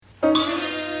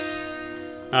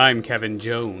I'm Kevin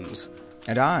Jones.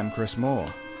 And I'm Chris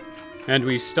Moore. And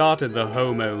we started the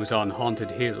Homos on Haunted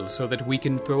Hill so that we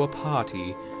can throw a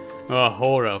party. A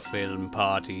horror film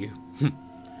party.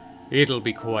 It'll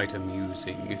be quite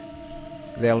amusing.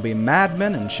 There'll be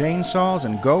madmen and chainsaws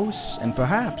and ghosts and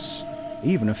perhaps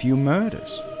even a few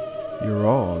murders. You're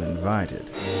all invited.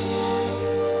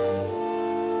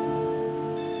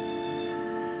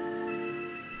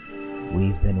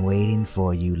 We've been waiting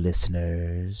for you,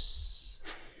 listeners.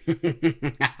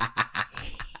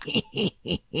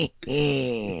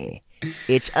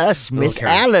 It's us, Miss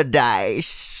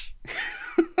Allardyce.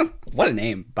 What a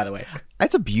name, by the way.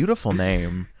 That's a beautiful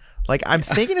name. Like, I'm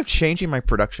thinking of changing my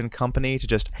production company to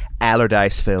just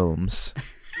Allardyce Films.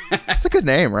 It's a good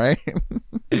name, right?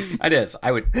 It is.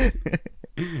 I would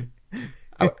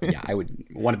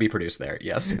want to be produced there.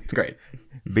 Yes, it's great.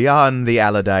 Beyond the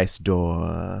Allardyce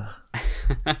door.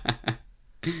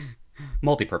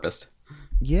 Multi-purposed.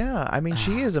 Yeah, I mean,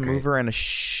 she is a mover and a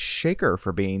shaker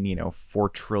for being, 4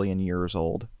 trillion years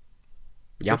old.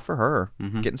 Yeah. Good for her.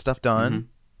 Mm-hmm. Getting stuff done.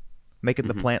 Making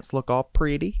the plants look all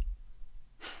pretty.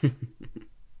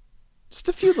 Just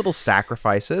a few little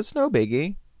sacrifices. No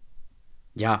biggie.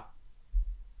 Yeah.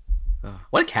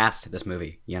 What a cast to this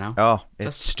movie, Oh,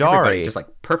 it's starry. Just like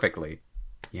perfectly.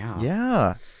 Yeah.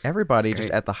 Yeah. Everybody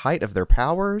just at the height of their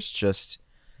powers. Just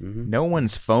no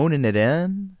one's phoning it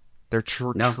in. They're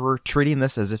treating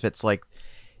this as if it's like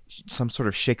some sort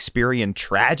of Shakespearean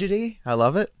tragedy. I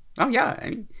love it. Oh, yeah. I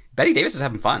mean, Betty Davis is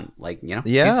having fun. Yeah.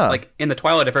 She's like in the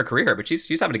twilight of her career, but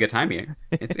she's having a good time here.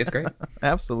 It's great.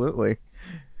 Absolutely.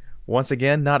 Once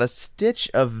again, not a stitch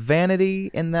of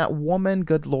vanity in that woman.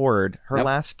 Good Lord. Her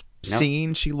last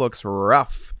scene, she looks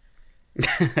rough.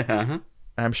 And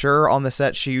I'm sure on the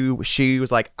set she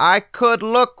was like, I could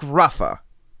look rougher.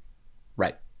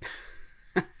 Right.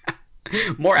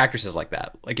 More actresses like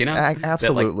that.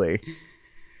 Absolutely.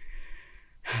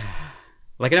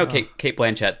 Kate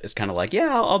Blanchett is kind of like,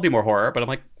 yeah, I'll do more horror, but I'm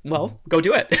like, well, go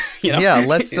do it. Yeah,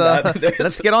 let's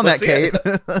get on that, Kate.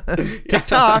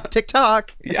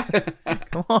 TikTok. Yeah.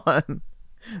 Come on.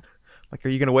 Like, are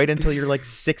you going to wait until you're like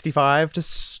 65 to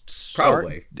start?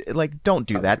 Probably. Like, don't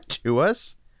do that to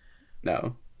us.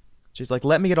 No. She's like,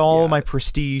 let me get all my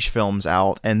prestige films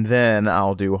out, and then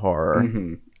I'll do horror.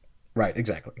 Mm-hmm. Right,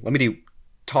 exactly. Let me do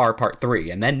Tar Part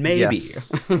 3, and then maybe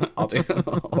I'll do...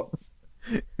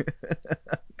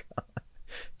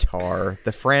 Tar,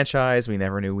 the franchise we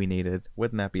never knew we needed.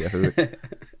 Wouldn't that be a hoot?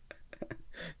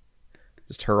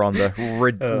 Just her on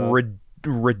the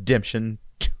redemption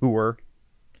tour.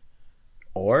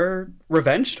 Or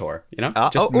revenge tour,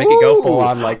 just make it go full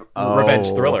on revenge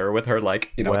thriller with her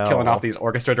killing off these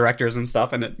orchestra directors and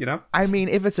stuff, and I mean,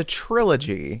 if it's a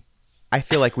trilogy, I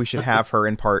feel like we should have her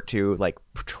in part 2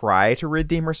 try to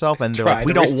redeem herself, and they're like,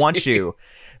 we don't want you.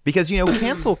 Because,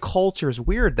 cancel culture is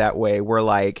weird that way,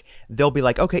 where, they'll be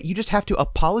like, okay, you just have to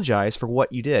apologize for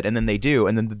what you did. And then they do.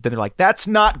 And then they're like, that's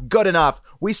not good enough.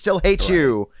 We still hate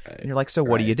you. Right. And you're like, so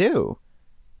what do you do?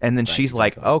 And then she's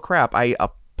like, oh, crap, I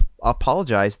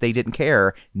apologize. They didn't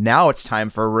care. Now it's time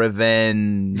for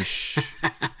revenge.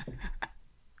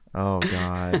 Oh,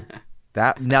 God.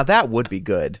 That would be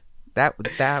good. That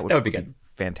would be good.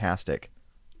 Fantastic.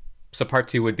 So part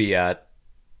 2 would be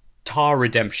Tar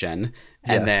Redemption.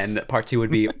 And then part 2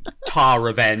 would be Tar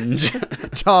Revenge.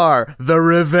 Tar the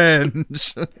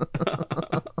Revenge.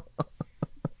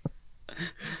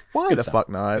 Why Good the stuff. fuck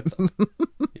not?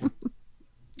 Yeah.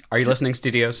 Are you listening,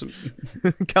 studios?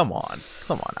 Come on.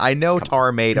 I know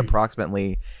Tar made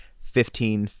approximately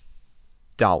 $15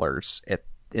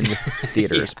 in the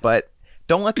theaters, but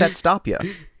don't let that stop you.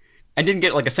 And didn't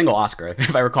get a single Oscar,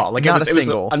 if I recall. Not it a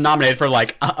single. It was nominated for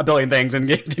a billion things and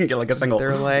didn't get a single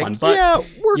They're like, one. But, yeah,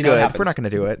 we're good. It We're not going to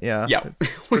do it. Yeah.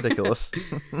 It's ridiculous.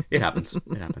 It happens.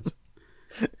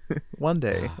 One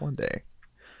day.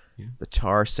 Yeah. The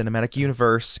Tar cinematic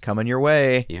universe coming your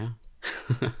way. Yeah.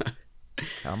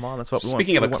 Come on, that's what we want.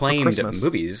 Speaking of acclaimed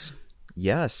movies.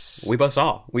 Yes. We both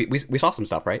saw. We saw some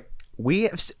stuff, right?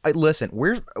 Listen,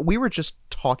 we were just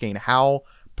talking how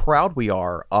proud we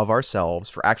are of ourselves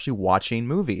for actually watching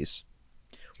movies,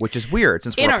 which is weird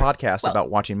since we're a podcast about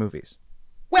watching movies.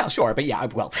 Well, sure, but yeah.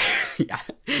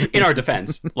 In our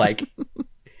defense,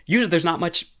 usually there's not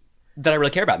much that I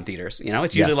really care about in theaters.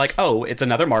 It's usually it's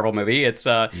another Marvel movie. It's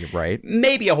right.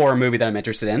 Maybe a horror movie that I'm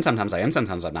interested in. Sometimes I am,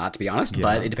 sometimes I'm not, to be honest. Yeah.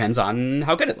 But it depends on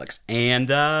how good it looks. And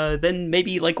then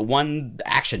maybe one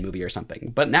action movie or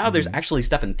something. But now there's actually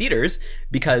stuff in theaters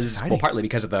because, partly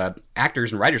because of the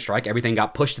actors and writers strike, everything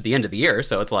got pushed to the end of the year.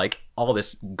 So it's all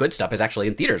this good stuff is actually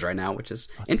in theaters right now, which is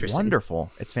interesting. Wonderful.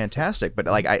 It's fantastic, but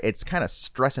like it's kind of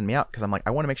stressing me out because I'm like,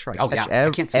 I want to make sure I catch I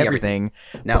can't see everything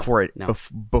before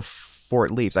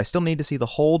it leaves. I still need to see the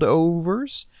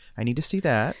holdovers. I need to see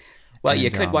that. Well,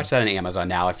 you could watch that on Amazon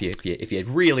now if you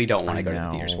really don't want to go to the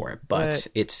theaters for it. But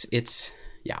it's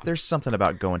yeah. There's something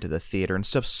about going to the theater and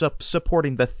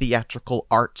supporting the theatrical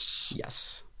arts.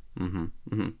 Yes. Mm-hmm.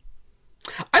 Mm-hmm.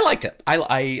 I liked it.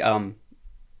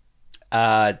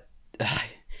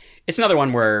 It's another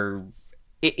one where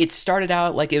it started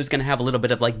out like it was going to have a little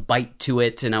bit of like bite to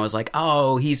it, and I was like,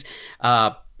 oh, he's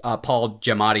Paul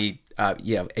Giamatti,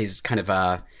 is kind of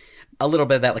a little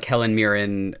bit of that like Helen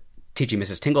Mirren Teaching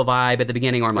Mrs. Tingle vibe at the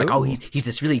beginning, or I'm like, oh, he's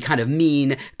this really kind of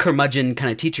mean curmudgeon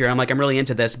kind of teacher. I'm like, I'm really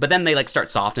into this, but then they like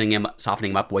start softening him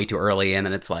up way too early, and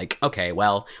then it's like, okay,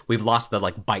 well, we've lost the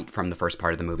like bite from the first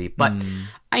part of the movie, but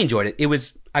I enjoyed it. It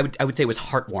was, I would say, it was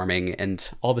heartwarming, and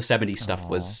all the '70s stuff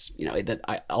was,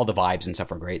 all the vibes and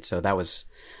stuff were great. So that was,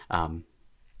 I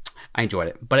enjoyed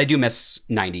it, but I do miss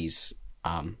 '90s.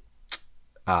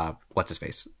 What's his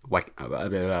face?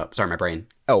 Sorry, my brain.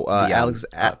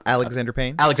 Alexander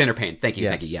Payne. Alexander Payne. Thank you.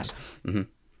 Yes. Thank you. Yes.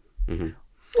 Mm-hmm. Mm-hmm.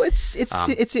 Well,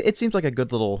 it seems like a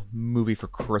good little movie for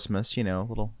Christmas.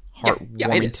 Little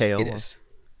heartwarming tale. It is.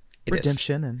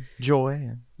 Redemption and joy.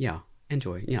 And... Yeah, and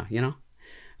joy. Yeah,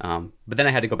 But then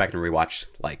I had to go back and rewatch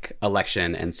like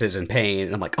Election and Citizen Payne,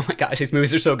 and I'm like, oh my gosh, these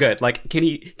movies are so good. Like, can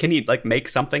he like make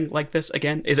something like this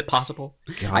again? Is it possible?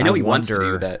 God, I know he wants to do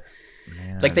wonder. that.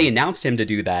 Man. Like they announced him to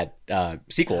do that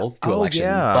sequel to Election,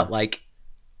 but like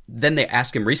then they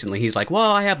asked him recently. He's like,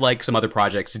 "Well, I have like some other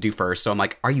projects to do first." So I'm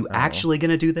like, "Are you actually going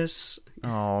to do this?"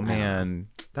 Oh man,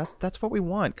 that's what we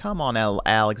want. Come on,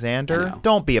 Alexander,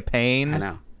 don't be a pain. I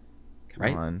know,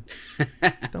 right? Come on.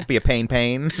 Don't be a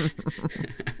pain.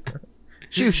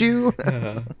 Shoo. Shoo.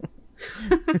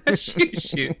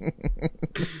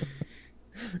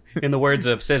 In the words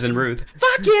of Citizen Ruth,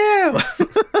 "Fuck you."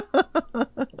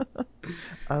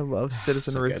 I love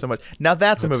Citizen Ruth so much. Now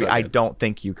that's a movie I don't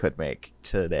think you could make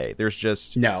today. There's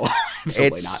just no,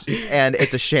 absolutely not. And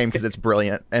it's a shame because it's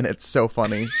brilliant and it's so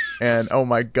funny. And oh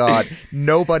my god,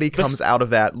 nobody comes out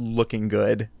of that looking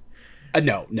good.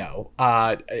 No.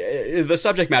 The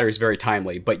subject matter is very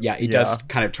timely, but yeah, it does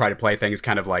kind of try to play things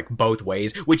kind of like both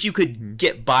ways, which you could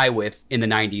get by with in the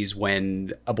 90s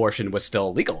when abortion was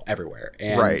still legal everywhere.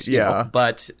 And, right, yeah.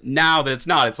 But now that it's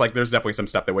not, it's like there's definitely some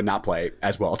stuff that would not play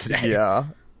as well today. Yeah.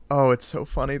 Oh, it's so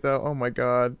funny, though. Oh my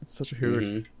god. It's such a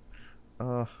hoot.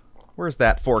 Mm-hmm. Where's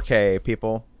that 4K,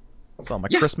 people? It's on my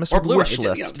Christmas wish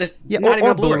list.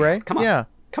 Or Blu-ray. Come on. Yeah.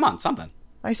 Come on, something.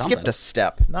 I skipped a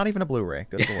step. Not even a Blu-ray.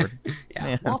 Good lord.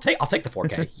 Yeah. Well, I'll take the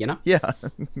 4K. Yeah.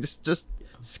 just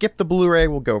skip the Blu-ray.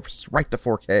 We'll go right to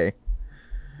 4K.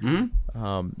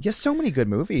 So many good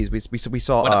movies. We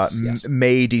saw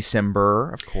May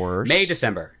December, of course. May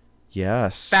December.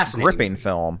 Yes. Fascinating. Gripping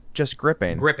film. Just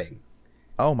gripping.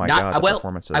 Oh my god. The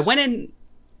performances. I went in.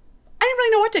 I didn't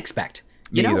really know what to expect.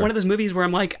 One of those movies where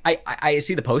I'm like, I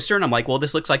see the poster and I'm like, well,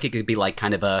 this looks like it could be like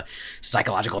kind of a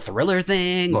psychological thriller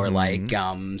thing or like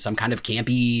some kind of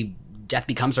campy Death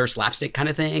Becomes Her slapstick kind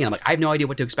of thing. And I'm like, I have no idea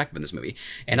what to expect from this movie.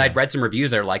 And I'd read some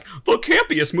reviews that are like, the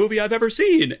campiest movie I've ever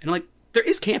seen. And I'm like, there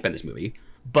is camp in this movie,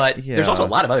 but there's also a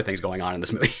lot of other things going on in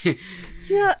this movie.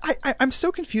 Yeah, I'm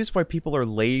so confused why people are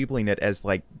labeling it as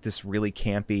like this really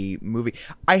campy movie.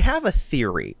 I have a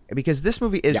theory because this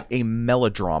movie is a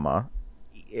melodrama.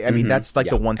 I mean, that's like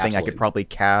the one thing I could probably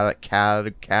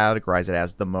categorize it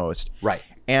as the most. Right.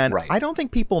 And I don't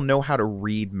think people know how to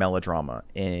read melodrama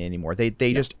anymore. They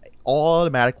just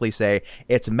automatically say,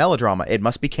 it's melodrama, it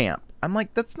must be camp. I'm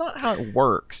like, that's not how it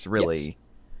works, really.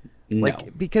 Yes.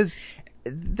 Like, because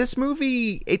this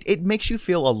movie, it makes you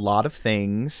feel a lot of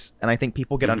things, and I think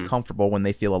people get uncomfortable when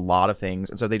they feel a lot of things,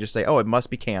 and so they just say, oh, it must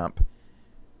be camp.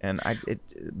 And it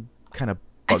kind of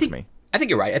bugs me. I think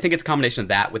you're right. I think it's a combination of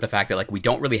that with the fact that like we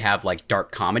don't really have like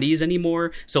dark comedies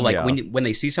anymore. So like when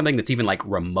they see something that's even like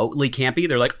remotely campy,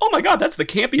 they're like, "Oh my god, that's the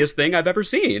campiest thing I've ever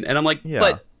seen." And I'm like,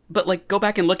 but like go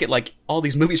back and look at like all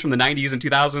these movies from the 90s and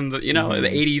 2000s, the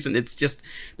 80s, and it's just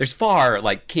there's far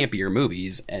like campier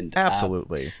movies and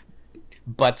absolutely.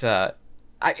 But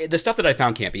the stuff that I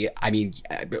found campy, I mean,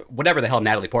 whatever the hell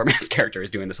Natalie Portman's character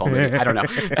is doing this whole movie, I don't know.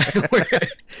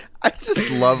 I just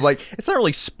love, like, it's not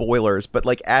really spoilers, but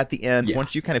like at the end,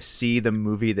 once you kind of see the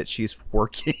movie that she's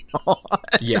working on,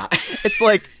 it's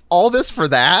like, all this for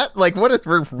that? Like, what is,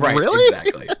 really?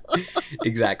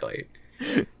 Exactly.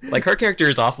 Like, her character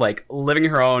is off, like, living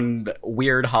her own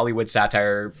weird Hollywood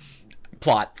satire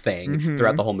plot thing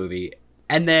throughout the whole movie.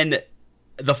 And then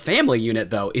the family unit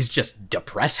though is just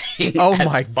depressing. Oh as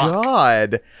my fuck.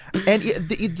 god! And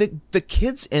the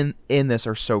kids in this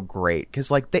are so great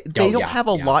because like they don't have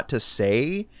a lot to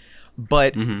say,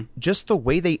 but just the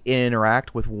way they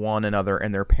interact with one another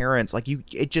and their parents, like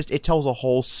it tells a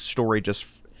whole story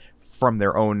just from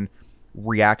their own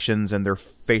reactions and their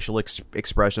facial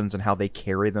expressions and how they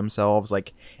carry themselves.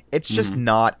 Like it's just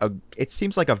not it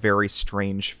seems like a very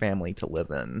strange family to live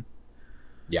in.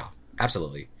 Yeah,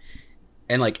 absolutely.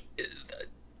 And like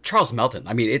Charles Melton,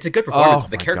 I mean, it's a good performance.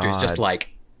 The character is just like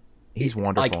he's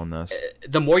wonderful in this.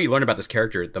 The more you learn about this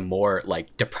character, the more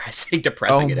like depressing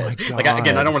it is. God. Like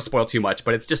again, I don't want to spoil too much,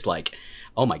 but it's just like,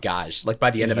 oh my gosh! Like by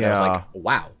the end of it, I was like,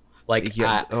 wow. Like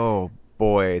oh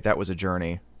boy, that was a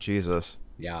journey. Jesus.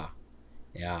 Yeah.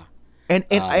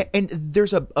 And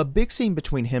there's a big scene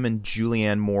between him and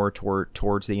Julianne Moore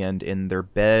towards the end in their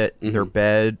bedroom,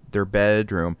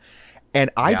 and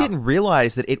I didn't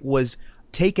realize that it was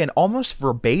taken almost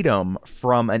verbatim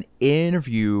from an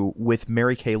interview with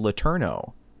Mary Kay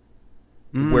Letourneau,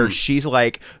 where she's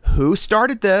like, "Who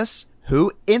started this?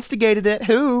 Who instigated it?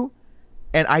 Who?"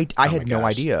 And I had no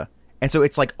idea, and so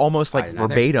it's like almost like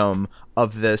verbatim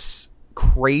of this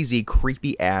crazy,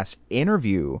 creepy ass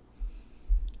interview.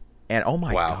 And oh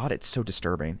my god, it's so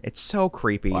disturbing. It's so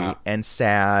creepy and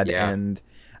sad, and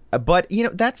but you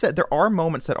know that said, there are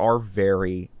moments that are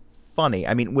very funny.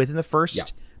 I mean, within the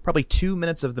first probably 2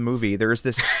 minutes of the movie, there's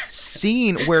this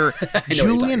scene where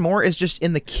Julianne Moore is just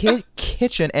in the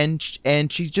kitchen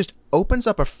and she just opens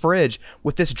up a fridge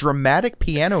with this dramatic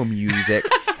piano music,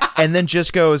 and then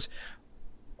just goes,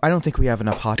 "I don't think we have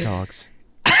enough hot dogs."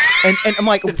 And I'm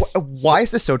like, why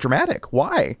is this so dramatic?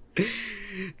 Why?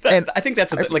 And I think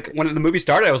that's like when the movie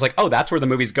started, I was like, "Oh, that's where the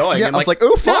movie's going." Yeah, and I was like,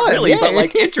 "Oh, fun!" Not really, but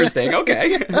like interesting.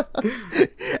 Okay.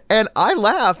 And I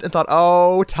laughed and thought,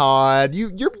 "Oh, Todd,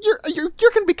 you're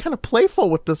gonna be kind of playful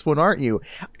with this one, aren't you?"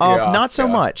 Not so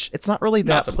much. It's not really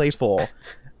that playful.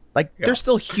 Like there's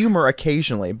still humor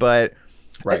occasionally, but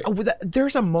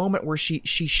there's a moment where she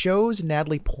shows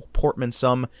Natalie Portman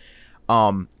some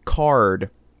card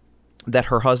that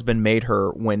her husband made her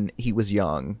when he was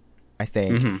young, I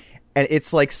think. And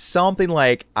it's like something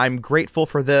like, "I'm grateful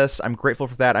for this, I'm grateful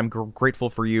for that, I'm grateful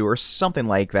for you," or something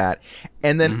like that.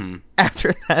 And then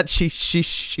after that, she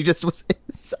just was.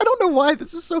 I don't know why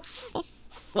this is so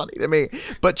funny to me,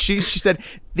 but she said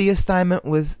the assignment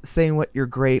was saying what you're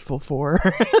grateful for,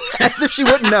 as if she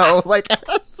wouldn't know. Like,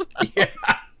 so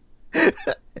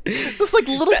it's like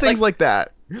little things like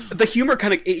that. The humor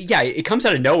kind of it comes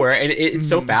out of nowhere, and it's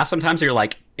so fast. Sometimes you're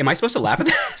like, "Am I supposed to laugh at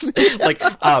this?" Like,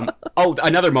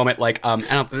 another moment, like,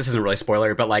 this isn't really a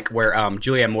spoiler, but like where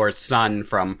Julianne Moore's son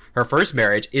from her first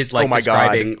marriage is like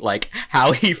describing like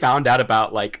how he found out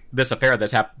about like this affair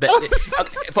that's happened.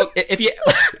 If you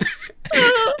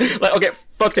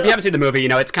folks, if you haven't seen the movie, you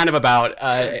know it's kind of about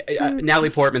Natalie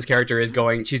Portman's character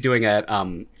she's doing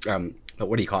a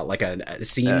what do you call it? Like a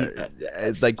scene,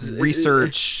 it's like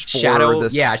research shadow. For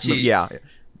this,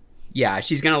 yeah.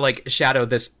 She's gonna like shadow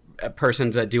this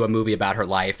person to do a movie about her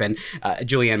life, and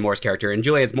Julianne Moore's character and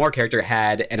Julianne Moore's character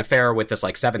had an affair with this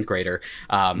like 7th grader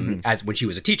as when she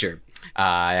was a teacher.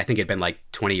 I think it'd been like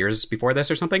 20 years before this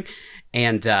or something,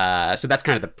 and so that's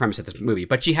kind of the premise of this movie.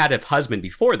 But she had a husband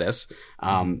before this,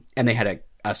 and they had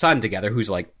a son together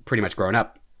who's like pretty much grown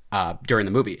up during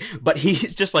the movie. But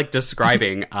he's just like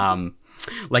describing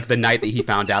like the night that he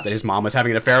found out that his mom was having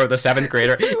an affair with a 7th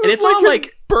grader, and it's like all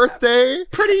like birthday,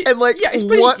 pretty, and like it's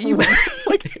pretty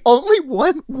like only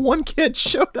one kid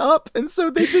showed up, and so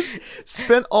they just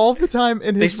spent all the time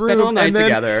in his room. They spent all night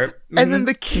together, and then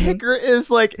the kicker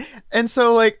is like, and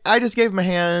so like I just gave him a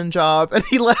hand job, and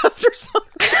he left or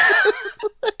something.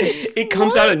 It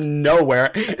comes out of nowhere,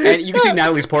 and you can see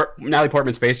Natalie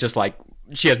Portman's face, just like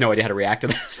she has no idea how to react to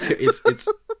this. It's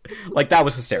like that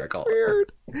was hysterical.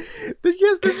 Weird.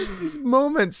 Yes, there's just these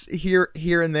moments here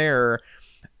and there,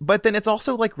 but then it's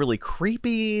also like really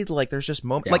creepy. Like there's just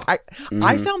moments. Like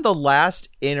I found the last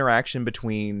interaction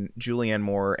between Julianne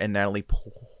Moore and Natalie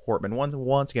Portman,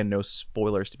 once again, no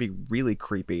spoilers, to be really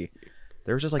creepy.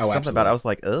 There was just like something about it. I was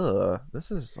like, ugh,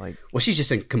 this is like. Well, she's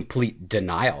just in complete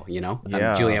denial, you know,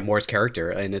 Julianne Moore's character,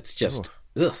 and it's just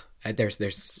ugh.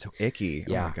 There's so icky.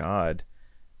 Yeah. Oh my god.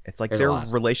 It's like their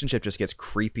relationship just gets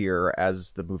creepier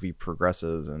as the movie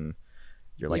progresses, and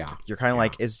you're like, you're kind of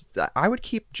like, I would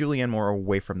keep Julianne Moore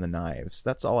away from the knives.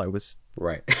 That's all I was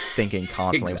thinking constantly.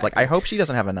 Exactly. It was like, I hope she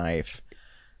doesn't have a knife.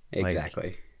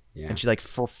 Exactly. Like, and she like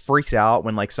freaks out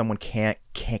when like someone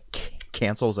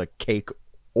cancels a cake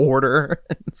order.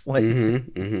 It's like,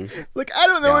 it's like, I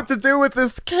don't know what to do with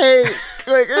this cake.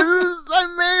 Like, I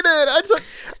made it.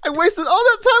 I wasted all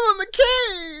that time on the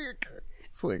cake.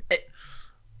 It's like,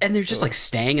 and they're just like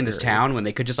staying in this town when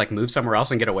they could just like move somewhere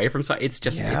else and get away from. It's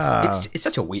just it's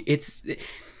such a it's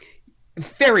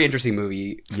very interesting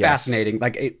movie, fascinating,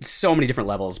 like so many different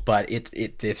levels, but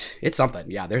it's something.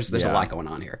 Yeah, there's a lot going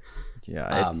on here.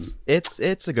 Yeah,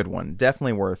 it's a good one.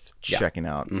 Definitely worth checking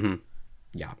out. Mm-hmm.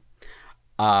 Yeah.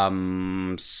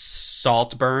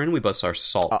 Saltburn. We both saw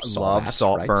love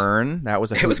Saltburn. Right? That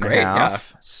was it was great. Yeah.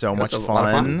 So much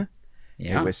fun.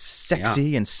 Yeah. It was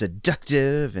sexy and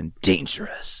seductive and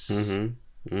dangerous.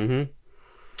 Mm-hmm. Mm-hmm.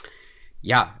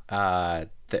 Yeah.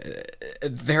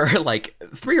 There are like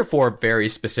 3 or 4 very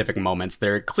specific moments.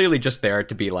 They're clearly just there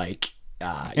to be like,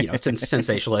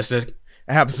 sensationalistic.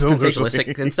 Absolutely.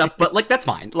 Sensationalistic and stuff, but like that's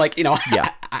fine. Like,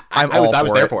 yeah, I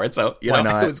was there for it, so Why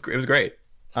not? It was great.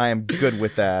 I am good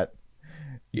with that.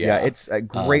 Yeah, it's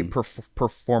great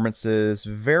performances,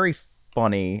 very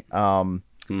funny.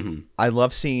 I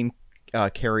love seeing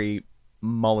Carey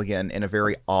Mulligan in a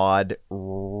very odd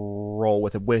role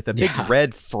with a big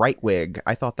red fright wig.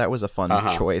 I thought that was a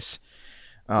fun choice.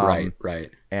 Right.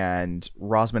 And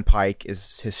Rosamund Pike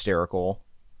is hysterical.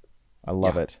 I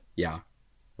love it. Yeah,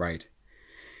 right.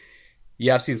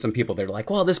 Yeah, I've seen some people that are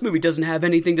like, well, this movie doesn't have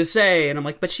anything to say. And I'm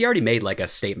like, but she already made like a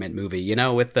statement movie,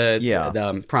 with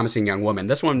the Promising Young Woman.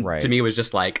 This one to me was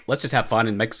just like, let's just have fun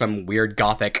and make some weird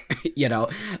gothic,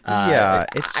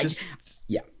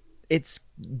 it's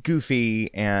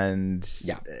goofy and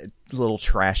a little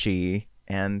trashy.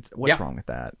 And what's wrong with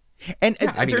that? And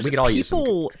there's we could all use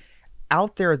people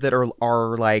out there that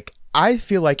are like, I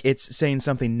feel like it's saying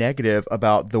something negative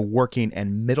about the working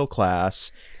and middle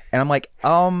class. And I'm like,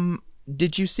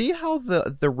 did you see how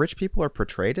the rich people are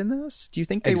portrayed in this? Do you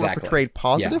think they were portrayed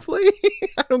positively? Yeah.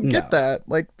 I don't get that.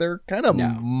 Like, they're kind of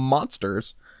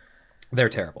monsters. They're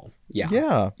terrible.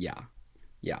 Yeah.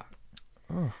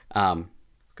 Oh.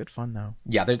 It's good fun though.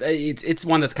 Yeah, it's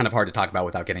one that's kind of hard to talk about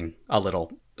without getting a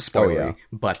little spoilery.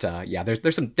 But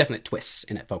there's some definite twists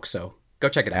in it, folks. So go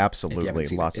check it out. Absolutely,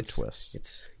 lots of twists.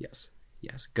 It's yes,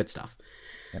 good stuff.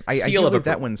 I believe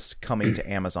that one's coming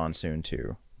to Amazon soon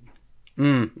too.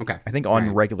 Okay. I think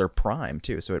on regular Prime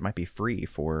too, so it might be free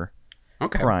for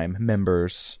Prime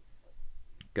members.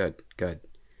 Good.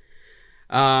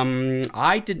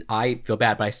 I feel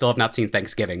bad, but I still have not seen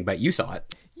Thanksgiving, but you saw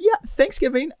it. Yeah,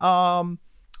 Thanksgiving.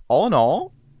 All in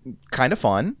all, kind of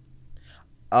fun.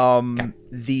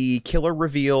 The killer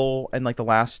reveal and like the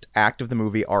last act of the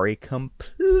movie are a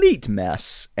complete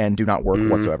mess and do not work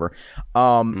whatsoever.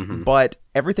 But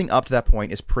everything up to that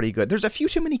point is pretty good. There's a few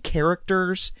too many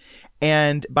characters,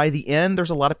 and by the end, there's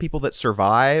a lot of people that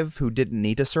survive who didn't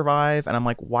need to survive. And I'm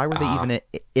like, why were they even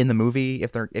in the movie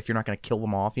if you're not going to kill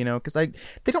them off? Because they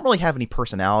don't really have any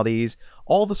personalities.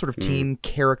 All the sort of teen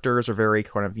characters are very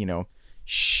kind of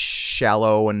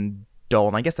shallow and dull,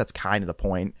 and I guess that's kind of the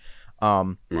point.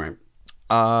 Right.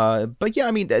 But yeah,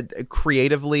 I mean,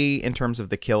 creatively in terms of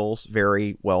the kills,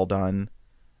 very well done.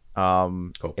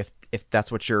 Cool. If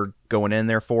that's what you're going in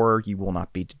there for, you will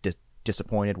not be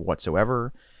disappointed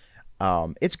whatsoever.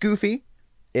 It's goofy.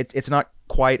 It's not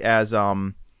quite as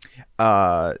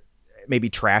maybe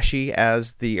trashy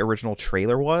as the original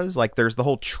trailer was. Like, there's the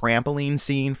whole trampoline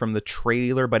scene from the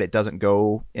trailer, but it doesn't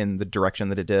go in the direction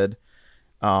that it did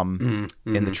in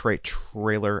the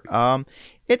trailer. I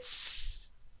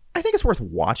think it's worth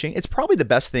watching. It's probably the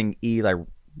best thing Eli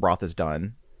Roth has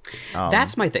done.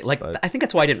 That's my thing. Like, I think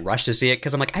that's why I didn't rush to see it,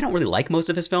 because I'm like, I don't really like most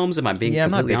of his films, if I'm being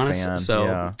completely honest. Fan.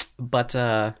 So, but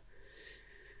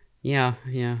yeah.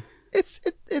 It's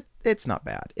not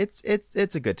bad.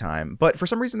 It's a good time. But for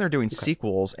some reason they're doing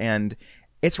sequels, and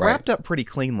it's wrapped up pretty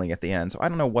cleanly at the end. So I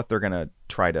don't know what they're gonna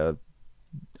try to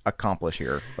accomplish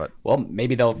here. But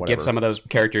maybe they'll give some of those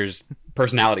characters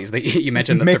personalities that you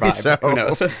mentioned that survive. So. Who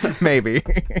knows? Maybe.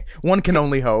 One can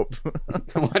only hope.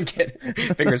 One can.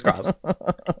 Fingers crossed.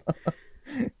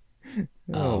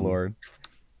 Oh Lord.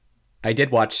 I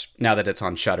did watch, now that it's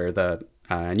on Shudder,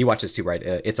 and you watched this too, right?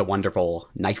 It's a Wonderful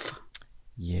Knife.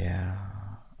 Yeah.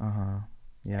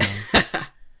 Yeah.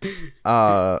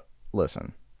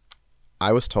 Listen,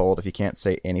 I was told if you can't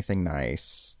say anything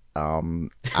nice,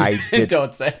 I did.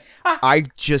 Don't say. I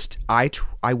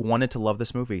wanted to love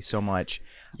this movie so much,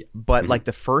 but like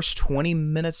the first 20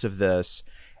 minutes of this,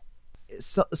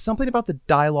 something about the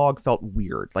dialogue felt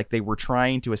weird. Like they were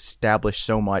trying to establish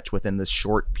so much within this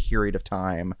short period of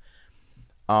time.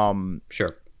 Sure.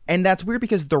 And that's weird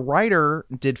because the writer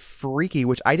did Freaky,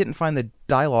 which I didn't find the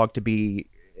dialogue to be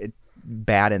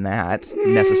bad in that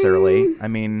necessarily. I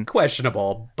mean,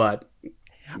 questionable, but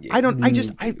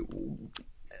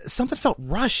something felt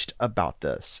rushed about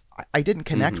this. I didn't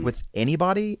connect with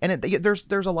anybody, and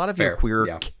there's a lot of your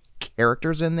queer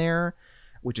characters in there,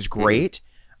 which is great.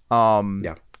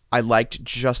 Yeah. I liked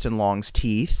Justin Long's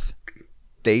teeth.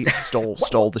 They stole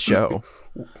the show.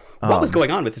 What was going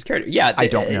on with this character? Yeah, I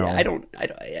don't know.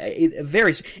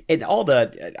 Very, and all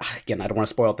the, again, I don't want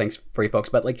to spoil things for you folks,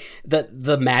 but like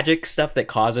the magic stuff that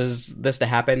causes this to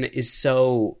happen is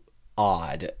so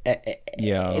odd.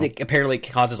 Yeah. And it apparently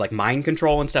causes like mind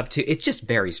control and stuff too. It's just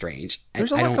very strange.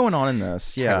 There's a lot going on in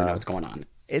this. Yeah. I don't know what's going on.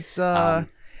 It's,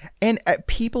 and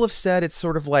people have said it's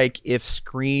sort of like if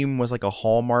Scream was like a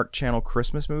Hallmark Channel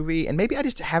Christmas movie, and maybe I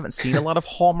just haven't seen a lot of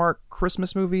Hallmark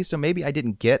Christmas movies, so maybe I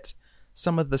didn't get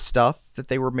some of the stuff that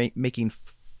they were making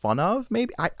fun of.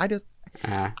 Maybe I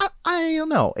don't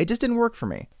know. It just didn't work for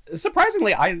me.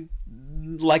 Surprisingly, I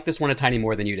like this one a tiny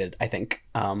more than you did, I think.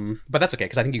 But that's okay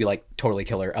because I think you like Totally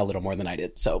Killer a little more than I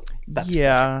did. So that's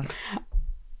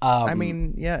I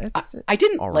mean, yeah, I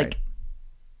didn't all right. like.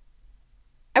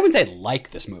 I wouldn't say I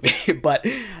like this movie, but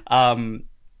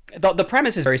the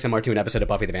premise is very similar to an episode of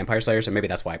Buffy the Vampire Slayer, so maybe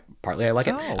that's why partly I like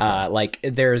it. Like,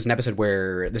 there's an episode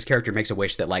where this character makes a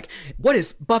wish that, like, what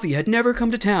if Buffy had never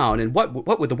come to town, and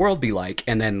what would the world be like?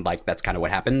 And then, like, that's kind of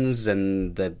what happens,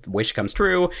 and the wish comes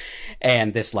true,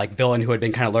 and this, like, villain who had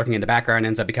been kind of lurking in the background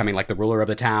ends up becoming, like, the ruler of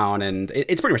the town, and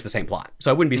it's pretty much the same plot.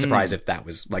 So I wouldn't be surprised if that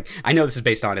was, like, I know this is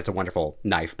based on It's a Wonderful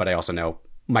Knife, but I also know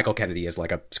Michael Kennedy is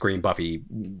like a Scream Buffy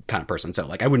kind of person, so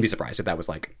like I wouldn't be surprised if that was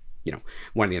like, you know,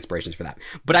 one of the inspirations for that.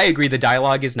 But I agree the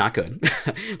dialogue is not good.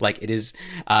 Like it is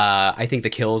I think the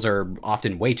kills are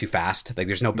often way too fast. Like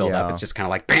there's no build up. It's just kind of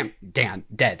like bam, damn,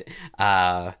 dead.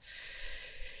 Not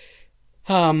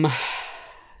a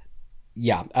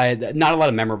lot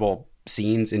of memorable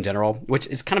scenes in general, which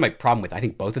is kind of my problem with I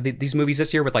think both of these movies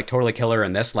this year with like Totally Killer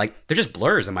and this, like they're just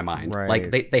blurs in my mind. Right.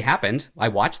 Like they happened, I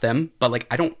watched them, but like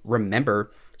I don't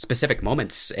remember specific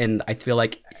moments, and I feel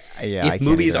like if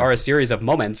movies are a series of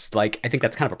moments, like I think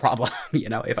that's kind of a problem. You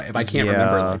know, if I can't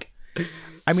remember like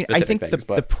I mean, I think things,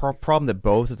 the problem that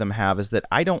both of them have is that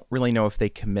I don't really know if they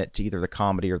commit to either the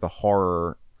comedy or the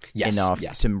horror enough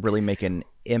to really make an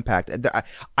impact.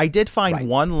 I did find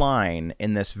one line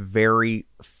in this very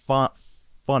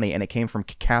funny, and it came from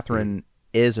Catherine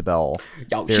Isabel.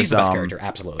 Oh, she's the best character,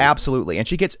 absolutely, and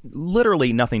she gets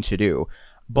literally nothing to do.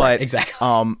 But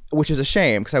exactly. Which is a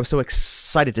shame because I was so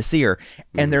excited to see her.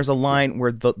 And there's a line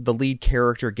where the lead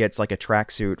character gets like a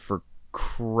tracksuit for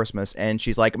Christmas, and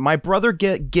she's like, "My brother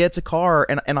gets a car,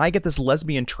 and I get this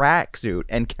lesbian tracksuit."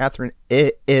 And Catherine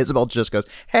Isabel just goes,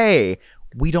 "Hey,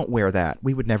 we don't wear that.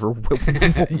 We would never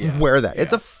wear that."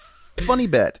 It's a funny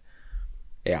bit.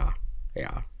 Yeah. It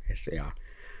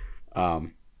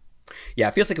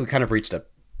feels like we kind of reached a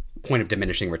point of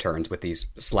diminishing returns with these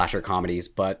slasher comedies,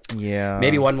 but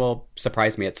maybe one will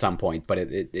surprise me at some point. But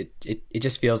it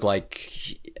just feels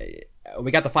like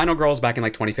we got The Final Girls back in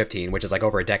like 2015, which is like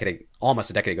almost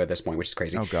a decade ago at this point, which is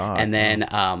crazy. Oh god! And then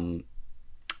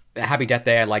Happy Death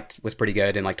Day I liked was pretty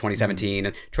good in like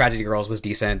 2017. Tragedy Girls was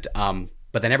decent.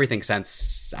 But then everything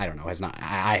since, I don't know, has not.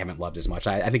 I haven't loved as much.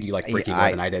 I think you like Freaky more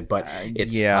than I did, but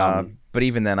it's but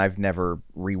even then, I've never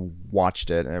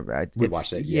rewatched it.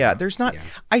 Rewatched it. Yeah, there's not. Yeah.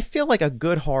 I feel like a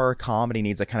good horror comedy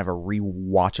needs a kind of a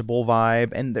rewatchable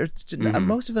vibe, and there's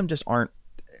most of them just aren't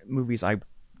movies I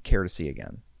care to see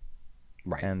again.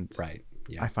 Right. And right.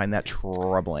 Yeah. I find that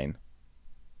troubling.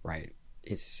 Right.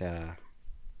 It's yeah.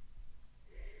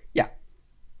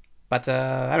 But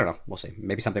I don't know. We'll see.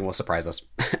 Maybe something will surprise us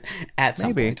at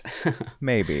some point.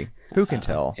 Maybe. Who can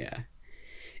tell? Yeah.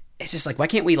 It's just like, why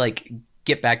can't we like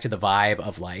get back to the vibe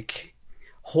of like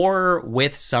horror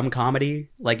with some comedy?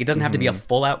 Like it doesn't have to be a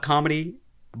full out comedy,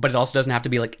 but it also doesn't have to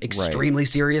be like extremely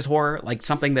serious horror. Like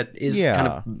something that is kind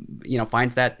of, you know,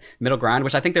 finds that middle ground,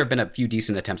 which I think there have been a few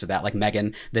decent attempts at that, like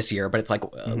Megan this year. But it's like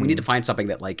we need to find something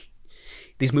that like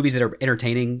these movies that are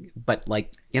entertaining, but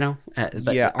like, you know,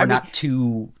 are not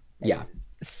too. Yeah.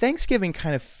 Thanksgiving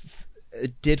kind of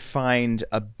did find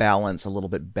a balance a little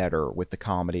bit better with the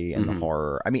comedy and the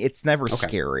horror. I mean, it's never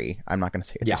scary. I'm not going to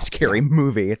say it's a scary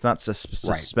movie. It's not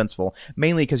suspenseful,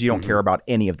 mainly because you don't care about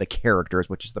any of the characters,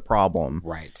 which is the problem.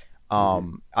 Right. I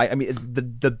mean,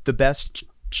 the best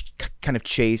kind of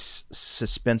chase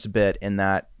suspense bit in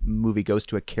that movie goes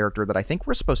to a character that I think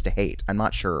we're supposed to hate. I'm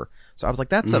not sure. So I was like,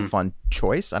 that's a fun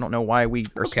choice. I don't know why we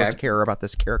are supposed to care about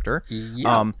this character.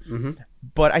 Yeah.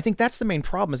 But I think that's the main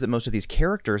problem, is that most of these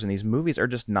characters in these movies are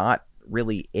just not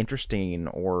really interesting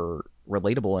or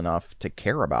relatable enough to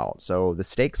care about. So the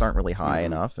stakes aren't really high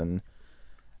enough, and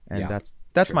that's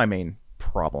my main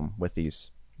problem with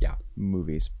these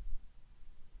movies.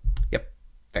 Yep.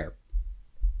 Fair.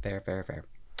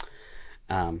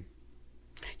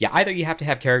 Either you have to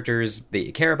have characters that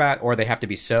you care about, or they have to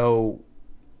be so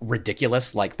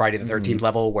ridiculous, like Friday the 13th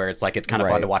level, where it's like it's kind of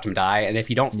fun to watch him die. And if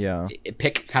you don't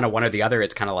pick kind of one or the other,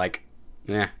 it's kind of like,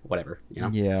 whatever, you know?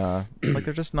 Yeah, like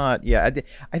they're just not. Yeah,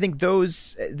 I think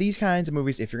these kinds of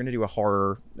movies, if you're gonna do a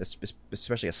horror,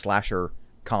 especially a slasher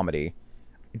comedy,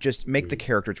 just make the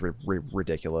characters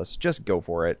ridiculous. Just go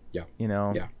for it. Yeah, you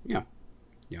know. Yeah.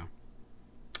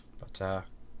 But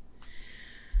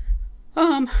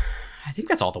I think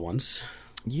that's all the ones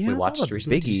we watched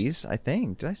recently. Biggies, I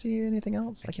think. Did I see anything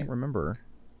else? I can't remember.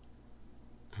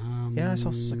 Yeah, I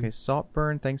saw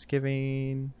Saltburn,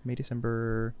 Thanksgiving, May,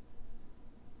 December.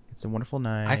 It's a Wonderful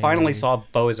Night. I finally saw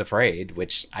Beau is Afraid,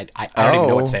 which I don't even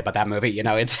know what to say about that movie. You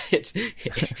know, it's something.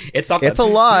 It's a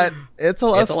lot. It's a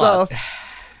lot of stuff.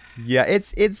 Yeah,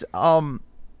 it's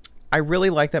I really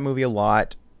like that movie a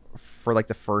lot for like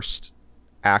the first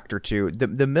act or two.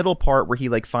 The middle part where he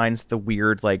like finds the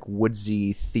weird like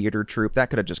woodsy theater troupe, that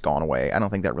could have just gone away. I don't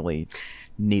think that really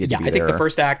needed to be there. I think the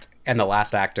first act and the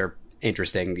last act are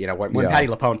interesting. You know, when Patti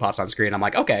LuPone pops on screen, I'm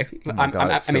like, okay,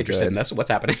 I'm interested in this.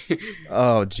 What's happening?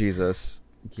 Oh Jesus,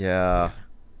 yeah.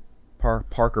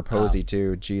 Parker Posey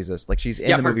too. Jesus, like she's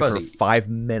in the movie for 5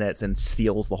 minutes and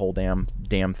steals the whole damn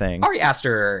thing. Ari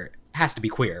Aster has to be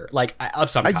queer, like of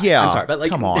some kind. Yeah, I'm sorry, but like,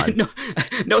 come on,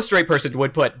 no straight person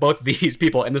would put both of these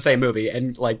people in the same movie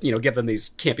and like give them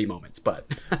these campy moments.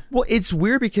 But well, it's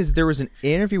weird because there was an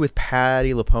interview with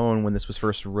Patti LuPone when this was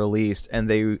first released, and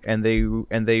they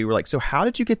were like, "So how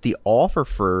did you get the offer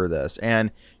for this?"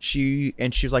 And she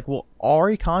was like, "Well,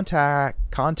 Ari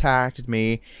contacted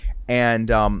me." And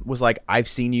was like, I've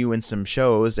seen you in some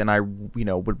shows, and I,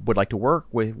 would like to work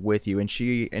with you. And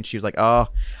she was like, oh,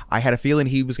 I had a feeling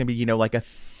he was gonna be, like a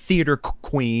theater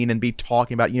queen and be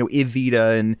talking about,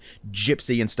 Evita and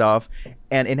Gypsy and stuff.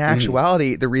 And in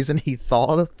actuality, the reason he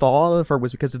thought of her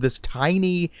was because of this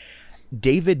tiny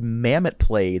David Mamet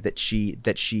play that she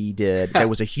did that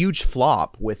was a huge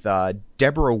flop with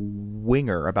Deborah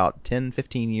Winger about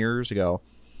 10-15 years ago.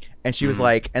 And she was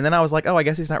like, and then I was like, oh, I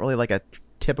guess he's not really like a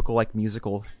typical like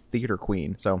musical theater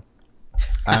queen, so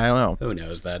I don't know. Who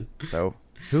knows then? So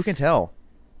who can tell?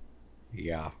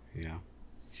 Yeah.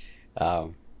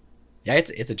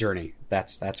 It's a journey.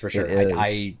 That's for sure. It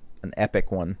is an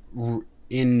epic one.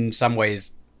 In some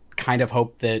ways, kind of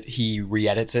hope that he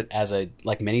re-edits it as a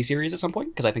like mini series at some point,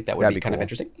 because I think that would be kind of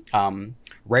interesting.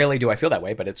 Rarely do I feel that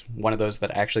way, but it's one of those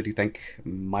that I actually do think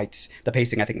the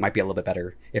pacing I think might be a little bit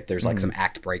better if there's like some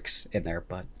act breaks in there.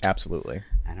 But absolutely,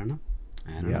 I don't know.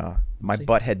 My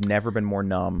butt had never been more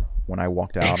numb when I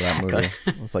walked out of that movie.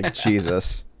 I was like,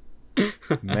 Jesus,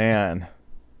 man,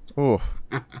 ooh.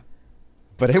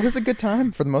 But it was a good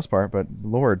time for the most part. But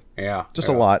Lord, just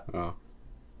a lot.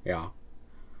 Yeah.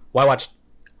 Well, I watched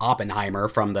Oppenheimer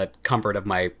from the comfort of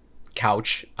my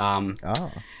couch. You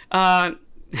don't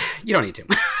need to.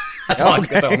 That's all I'm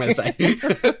going to say.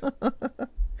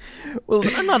 Well,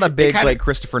 I'm not a big like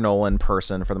Christopher Nolan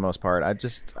person for the most part. It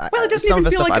doesn't even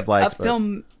feel like a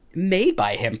film made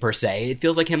by him per se. It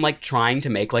feels like him like trying to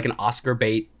make like an Oscar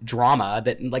bait drama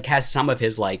that like has some of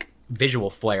his like visual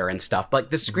flair and stuff. But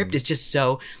like, the script is just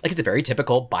so like it's a very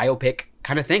typical biopic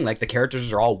kind of thing. Like the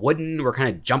characters are all wooden. We're kind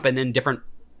of jumping in different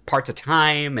parts of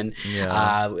time, and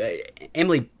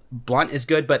Emily Blunt is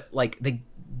good, but like they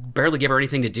barely give her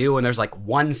anything to do, and there's like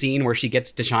one scene where she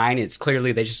gets to shine. It's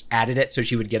clearly they just added it so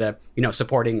she would get a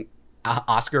supporting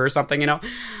Oscar or something. I don't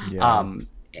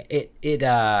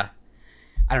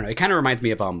know, it kind of reminds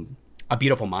me of A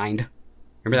Beautiful Mind.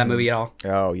 Remember that movie at all?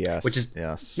 Oh yes, which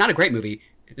is not a great movie.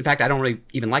 In fact, I don't really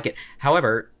even like it.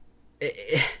 However,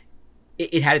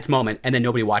 it had its moment, and then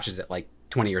nobody watches it like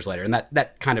 20 years later, and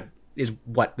that kind of is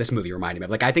what this movie reminded me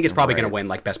of. Like, I think it's probably going to win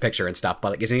like Best Picture and stuff,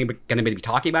 but like, is anybody going to be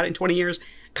talking about it in 20 years?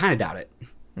 Kind of doubt it.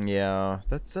 Yeah,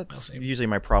 that's usually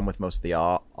my problem with most of the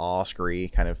Oscar-y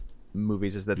kind of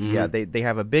movies is that they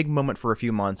have a big moment for a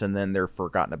few months and then they're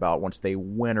forgotten about once they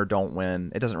win or don't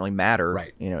win. It doesn't really matter,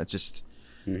 right? It's just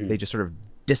they just sort of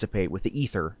dissipate with the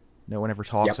ether. No one ever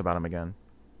talks about them again.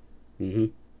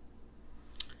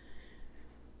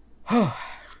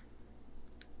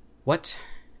 What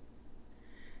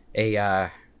a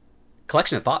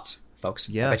collection of thoughts, folks.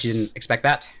 Yes. I bet you didn't expect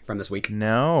that from this week.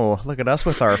 No, look at us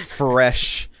with our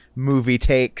fresh movie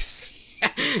takes.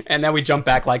 And then we jump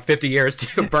back like 50 years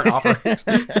to Burnt Offerings.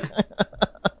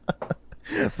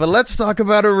 But let's talk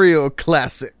about a real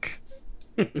classic.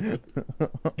 An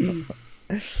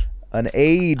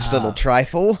aged little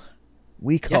trifle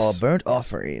we call Burnt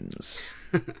Offerings.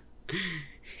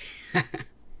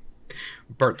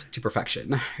 Burnt to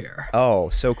perfection here. Oh,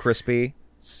 so crispy,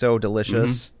 so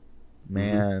delicious.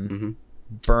 Man,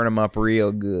 burn them up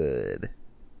real good.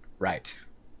 Right.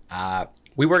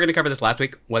 we were going to cover this last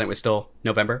week when it was still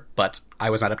November, but I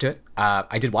was not up to it.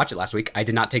 I did watch it last week. I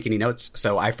did not take any notes,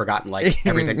 so I've forgotten like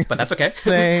everything, but that's okay.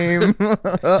 Same.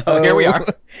 So here we are.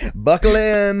 Buckle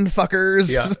in,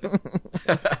 fuckers. Yeah.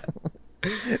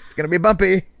 It's going to be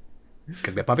bumpy. It's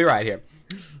going to be a bumpy ride here.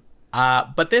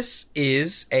 But this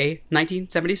is a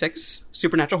 1976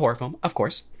 supernatural horror film, of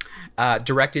course,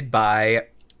 directed by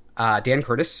Dan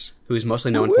Curtis, who's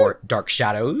mostly known for Dark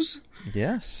Shadows.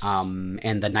 Yes.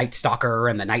 And The Night Stalker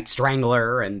and The Night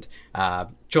Strangler and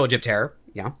Trilogy of Terror.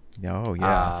 Yeah. Oh,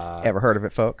 yeah. Ever heard of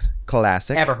it, folks?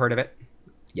 Classic. Ever heard of it?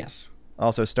 Yes.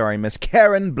 Also starring Miss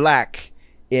Karen Black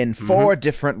in 4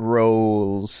 different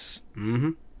roles.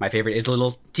 Mm-hmm. My favorite is the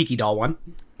little tiki doll one.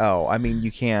 Oh, I mean,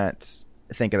 you can't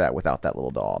think of that without that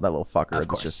little doll, that little fucker. Of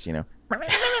course. It's just, you know.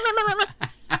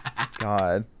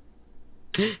 God.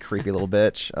 Creepy little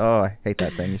bitch. Oh, I hate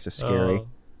that thing. He's so scary.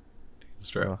 It's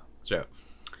true. It's true.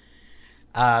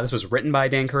 This was written by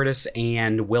Dan Curtis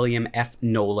and William F.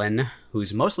 Nolan,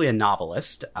 who's mostly a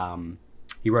novelist.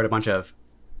 He wrote a bunch of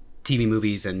TV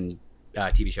movies and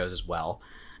TV shows as well.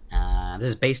 This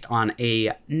is based on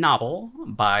a novel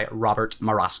by Robert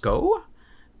Marasco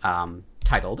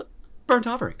titled Burnt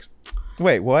Offerings.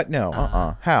 Wait, what? No.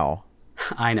 How?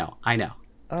 I know.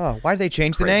 Oh, why did they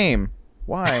change the name?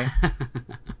 Why?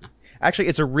 Actually,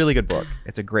 it's a really good book.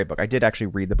 It's a great book. I did actually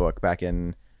read the book back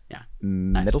in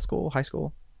middle school, high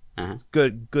school. Uh-huh. It's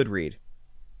good read.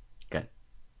 Good.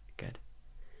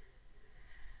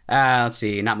 Let's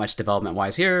see. Not much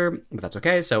development-wise here, but that's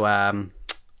okay. So,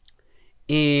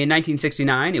 in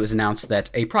 1969, it was announced that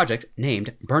a project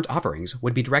named Burnt Offerings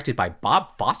would be directed by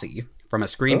Bob Fosse from a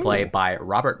screenplay by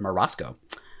Robert Marasco.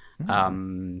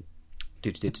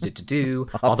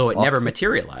 Although it never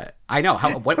materialized. I know.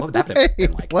 What would that have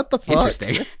been like? What the fuck?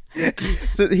 Interesting.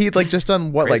 So he'd like just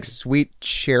done what, like Sweet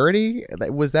Charity?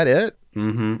 Was that it?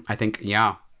 Mm-hmm. I think,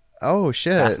 yeah. Oh,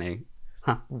 shit. Fascinating.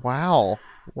 Huh. Wow.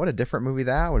 What a different movie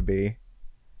that would be.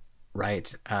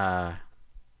 Right.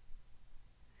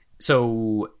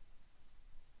 So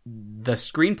the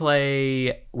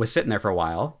screenplay was sitting there for a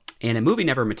while, and a movie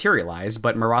never materialized,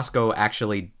 but Marasco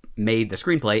actually made the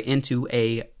screenplay into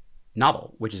a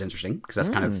novel, which is interesting, because that's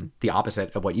kind of the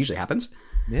opposite of what usually happens.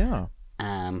 Yeah.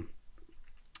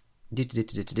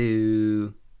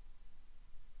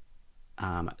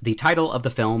 The title of the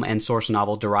film and source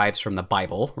novel derives from the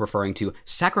Bible, referring to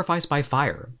sacrifice by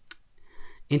fire.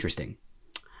 Interesting.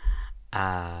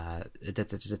 Talked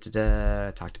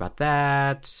about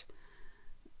that.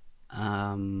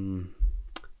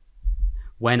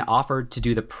 When offered to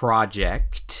do the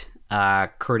project,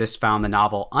 Curtis found the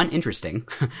novel uninteresting,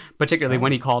 particularly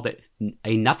when he called it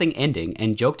a nothing ending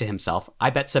and joked to himself, I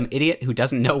bet some idiot who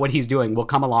doesn't know what he's doing will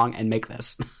come along and make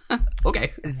this.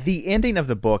 Okay. The ending of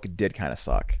the book did kind of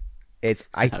suck.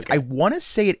 I want to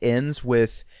say it ends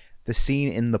with the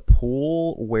scene in the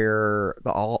pool where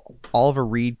the Oliver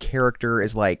Reed character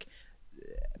is like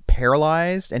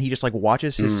paralyzed and he just like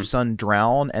watches his son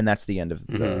drown, and that's the end of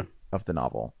the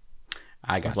novel.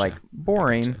 I got like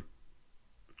boring.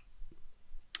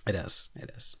 It is.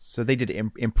 So they did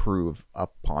improve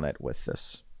upon it with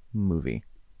this movie.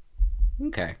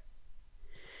 Okay.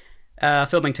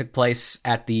 Filming took place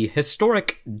at the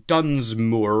historic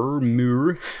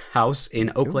Dunsmuir House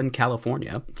in Oakland,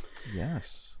 California.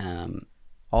 Yes.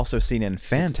 Also seen in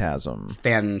Phantasm.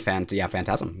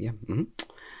 Phantasm. Yeah.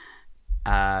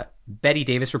 Mm-hmm. Betty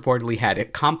Davis reportedly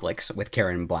had conflicts with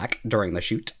Karen Black during the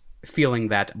shoot, feeling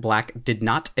that Black did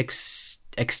not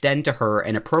extend to her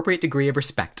an appropriate degree of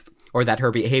respect, or that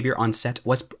her behavior on set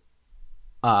was,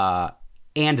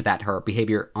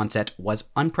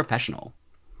 unprofessional.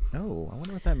 Oh, I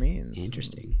wonder what that means.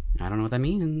 Interesting. I don't know what that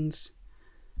means.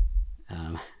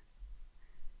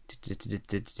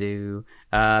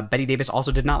 Betty Davis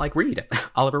also did not like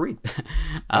Oliver Reed.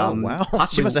 Oh, wow.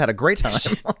 She must have had a great time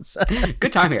on set.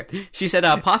 Good time here. She said,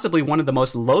 possibly one of the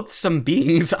most loathsome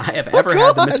beings I have ever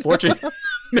had the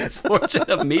misfortune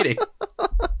of meeting.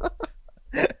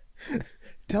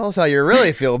 Tell us how you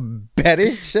really feel,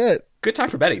 Betty. Shit. Good time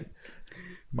for Betty.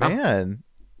 Man.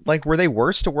 Like, were they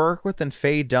worse to work with than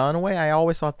Faye Dunaway? I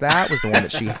always thought that was the one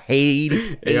that she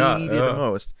hated the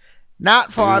most.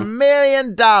 Not for $1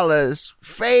 million,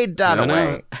 Faye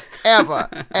Dunaway. Ever.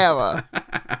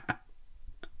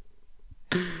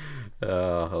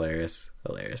 Oh, hilarious.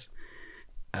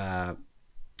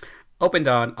 Opened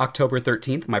on October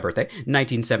 13th, my birthday,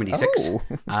 1976.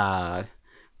 Oh.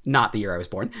 Not the year I was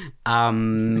born.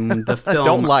 The film...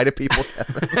 Don't lie to people,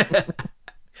 Kevin.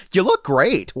 You look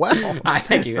great. Wow.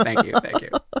 Thank you.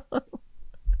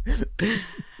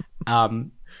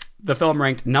 The film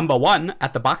ranked number 1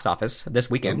 at the box office this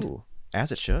weekend. Ooh,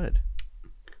 as it should.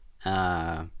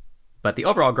 But the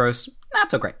overall gross, not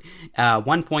so great.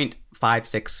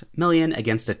 $1.56 million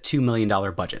against a $2 million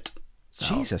budget. So,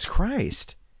 Jesus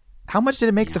Christ. How much did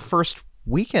it make the first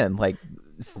weekend? Like,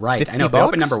 right. I know. If they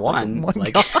opened number one. Oh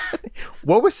my God.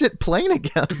 What was it playing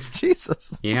against?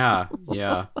 Jesus. Yeah.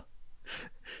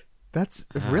 That's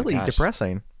really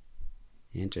depressing.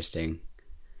 Interesting.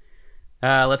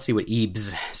 Let's see what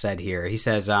Ebbs said here. He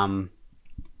says,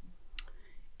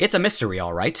 it's a mystery,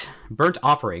 all right. Burnt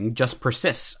Offering just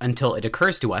persists until it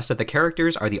occurs to us that the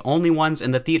characters are the only ones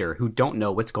in the theater who don't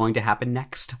know what's going to happen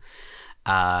next.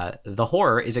 The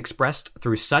horror is expressed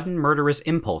through sudden murderous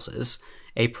impulses,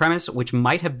 a premise which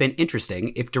might have been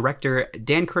interesting if director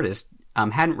Dan Curtis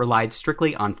hadn't relied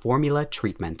strictly on formula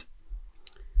treatment.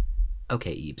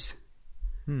 Okay, Ebbs.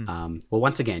 Well,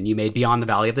 once again, you made Beyond the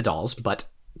Valley of the Dolls, but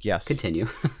yes, continue.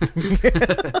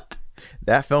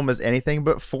 That film is anything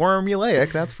but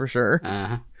formulaic, that's for sure.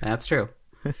 That's true.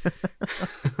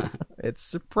 It's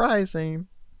surprising.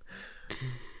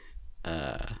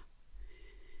 I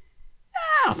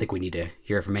don't think we need to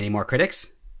hear from any more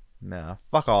critics. No,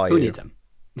 fuck all you. Who needs them?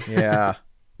 Yeah.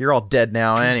 You're all dead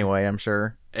now anyway, I'm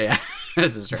sure. Yeah,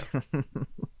 this is true.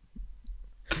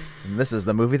 And this is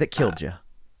the movie that killed you.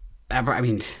 I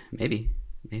mean, maybe.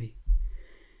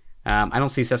 I don't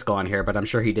see Siskel on here, but I'm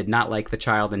sure he did not like The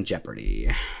Child in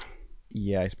Jeopardy.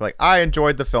 Yeah, he's like, I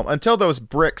enjoyed the film until those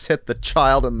bricks hit the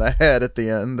child in the head at the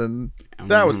end, and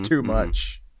that was too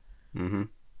much.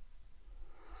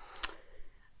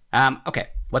 Okay,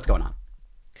 what's going on?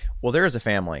 Well, there is a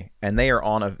family, and they are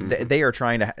on they are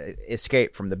trying to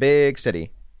escape from the big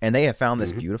city, and they have found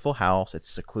this beautiful house. It's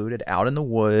secluded out in the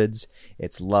woods.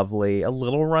 It's lovely, a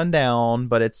little run down,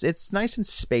 but it's nice and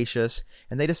spacious.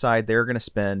 And they decide they're going to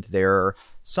spend their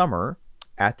summer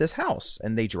at this house,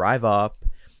 and they drive up,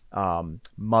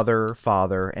 mother,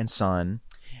 father, and son,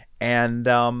 and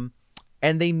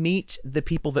they meet the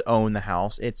people that own the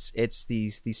house. It's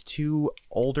these two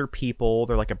older people.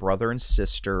 They're like a brother and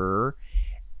sister.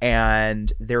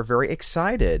 And they're very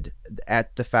excited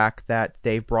at the fact that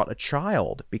they've brought a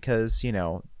child because, you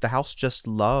know, the house just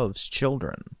loves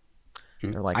children.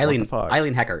 They're like, Eileen, what the fuck?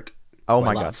 Eileen Heckart. Oh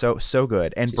my God. So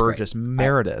good. And She's Burgess great.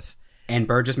 Meredith. And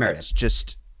Burgess Meredith. It's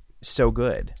just so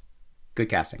good. Good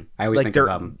casting. I always Like think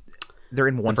of they're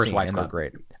in one First scene Wives and they're Club,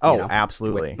 great. Oh, you know,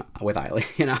 absolutely. with Eileen,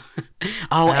 you know.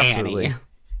 Oh, Absolutely.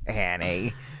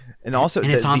 Annie. And also,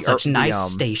 And it's on such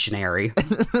nice stationery.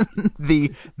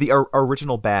 the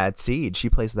original Bad Seed. She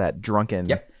plays that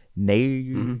drunken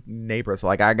neighbor. So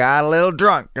like, I got a little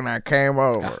drunk and I came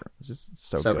over. It's just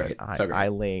so good. Great. So great.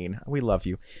 Eileen, we love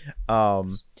you.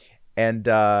 So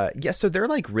they're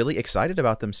like really excited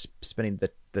about them spending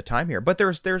the time here. But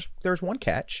there's one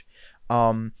catch.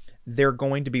 They're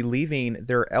going to be leaving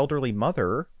their elderly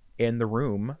mother in the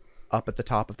room up at the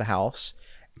top of the house.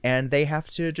 And they have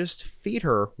to just feed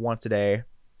her once a day.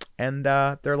 And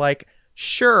they're like,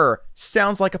 sure,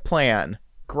 sounds like a plan.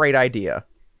 Great idea.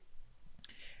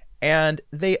 And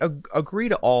they agree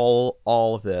to all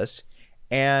of this.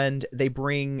 And they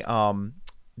bring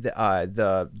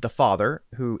the father,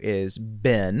 who is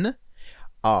Ben.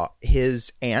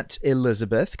 His aunt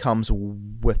Elizabeth comes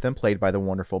with them, played by the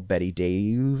wonderful Betty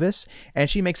Davis, and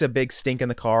she makes a big stink in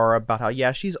the car about how,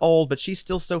 yeah, she's old, but she's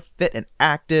still so fit and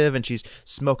active, and she's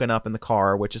smoking up in the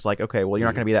car, which is like, okay, well, you're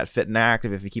not going to be that fit and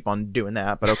active if you keep on doing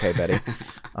that, but okay, Betty.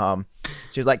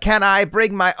 She's like, can I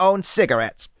bring my own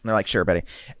cigarettes? And they're like, sure, Betty.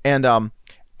 And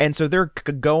so they're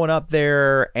going up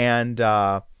there,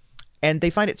 and they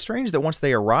find it strange that once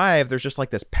they arrive, there's just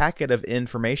like this packet of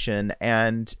information,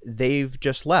 and they've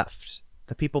just left.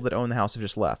 The people that own the house have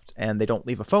just left, and they don't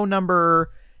leave a phone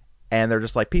number, and they're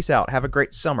just like, peace out, have a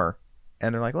great summer.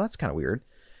 And they're like, well, that's kind of weird.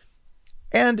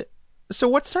 And so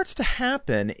what starts to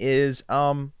happen is,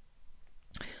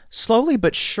 slowly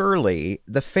but surely,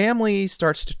 the family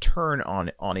starts to turn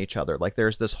on each other. Like,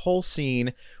 there's this whole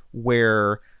scene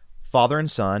where father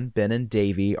and son, Ben and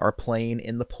Davy, are playing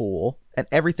in the pool, and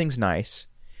everything's nice.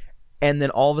 And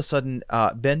then all of a sudden,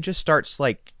 Ben just starts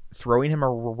like throwing him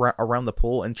around the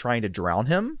pool and trying to drown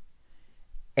him.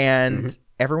 And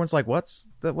everyone's like, what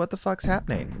the fuck's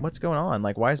happening? What's going on?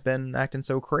 Like, why is Ben acting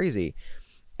so crazy?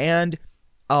 And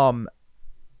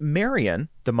Marion,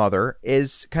 the mother,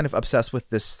 is kind of obsessed with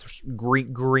this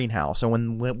greenhouse.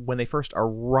 And when they first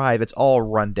arrive, it's all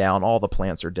run down. All the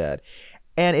plants are dead.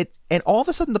 And all of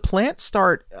a sudden the plants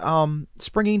start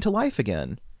springing to life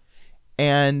again.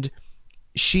 And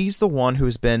she's the one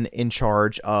who's been in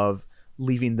charge of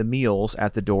leaving the meals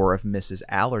at the door of Mrs.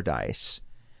 Allardyce,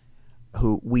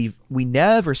 who we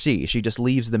never see. She just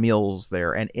leaves the meals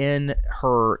there. And in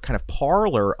her kind of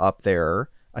parlor up there,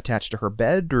 attached to her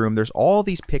bedroom, there's all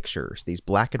these pictures, these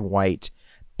black and white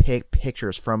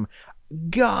pictures from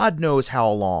God knows how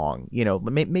long,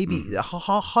 maybe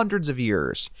hundreds of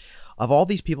years, of all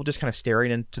these people just kind of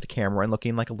staring into the camera and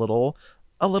looking like a little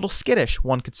skittish,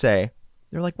 one could say.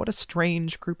 They're like, what a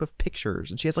strange group of pictures.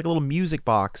 And she has like a little music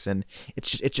box, and it's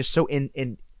just so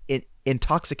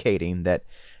intoxicating that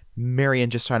Marion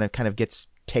just kind of gets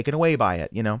taken away by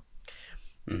it,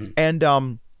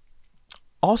 And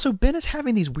also Ben is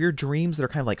having these weird dreams that are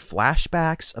kind of like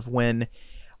flashbacks of when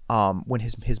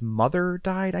his mother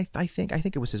died. I think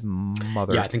it was his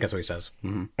mother. Yeah, I think that's what he says.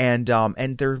 Mm-hmm.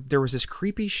 And there was this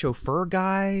creepy chauffeur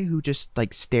guy who just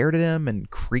like stared at him and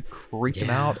creeped him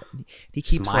out. He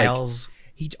keeps smiles.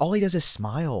 All he does is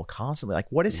smile constantly.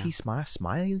 Like, what is he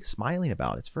smiling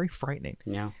about? It's very frightening.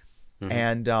 Yeah.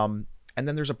 Mm-hmm. And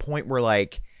then there's a point where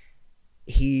like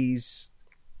he's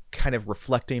kind of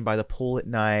reflecting by the pool at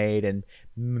night, and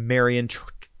Marion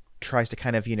tries to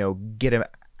kind of get him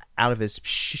out of his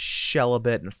shell a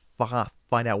bit and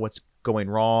find out what's going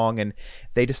wrong, and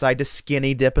they decide to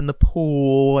skinny dip in the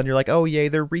pool, and you're like, oh yay,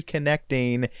 they're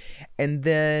reconnecting. And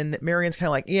then Marion's kind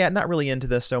of like, yeah, not really into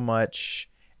this so much,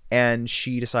 and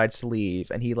she decides to leave,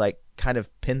 and he like kind of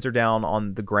pins her down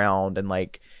on the ground and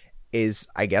like is,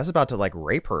 I guess, about to like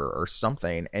rape her or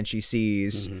something, and she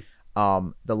sees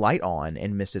the light on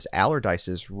in Mrs.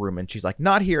 Allardyce's room, and she's like,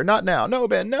 not here, not now, no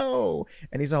Ben, no.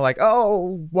 And he's all like,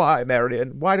 oh, why,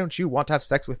 Marion, why don't you want to have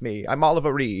sex with me? I'm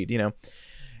Oliver Reed,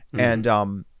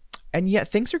 and yet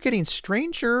things are getting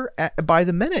stranger by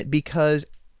the minute, because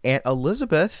Aunt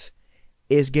Elizabeth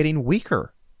is getting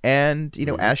weaker, and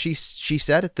as she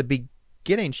said at the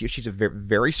beginning, she's a very,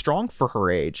 very strong for her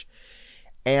age.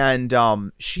 And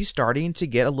she's starting to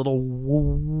get a little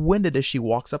winded as she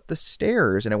walks up the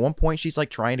stairs. And at one point, she's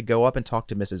like trying to go up and talk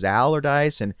to Mrs.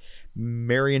 Allardyce. And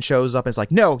Marion shows up and is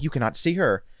like, no, you cannot see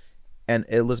her. And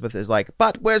Elizabeth is like,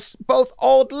 but we're both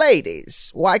old ladies.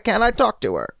 Why can't I talk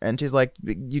to her? And she's like,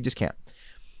 you just can't.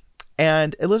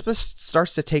 And Elizabeth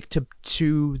starts to take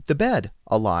to the bed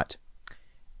a lot.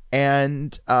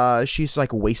 And she's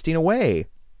like wasting away.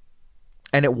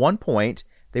 And at one point,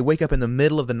 they wake up in the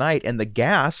middle of the night and the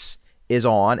gas is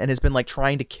on and has been like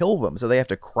trying to kill them. So they have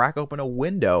to crack open a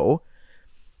window.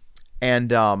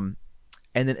 And then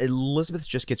Elizabeth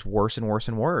just gets worse and worse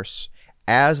and worse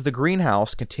as the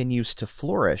greenhouse continues to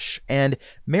flourish. And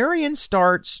Marion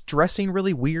starts dressing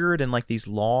really weird in like these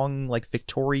long, like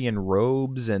Victorian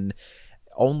robes, and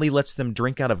only lets them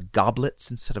drink out of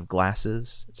goblets instead of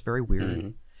glasses. It's very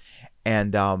weird.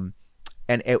 Mm-hmm.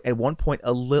 And at one point,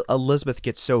 Elizabeth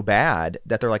gets so bad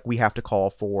that they're like, we have to call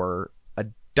for a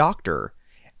doctor.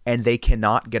 And they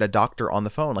cannot get a doctor on the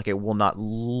phone. Like, it will not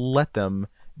let them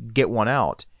get one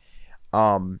out.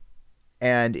 And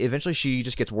eventually she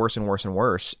just gets worse and worse and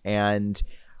worse. And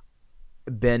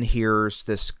Ben hears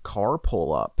this car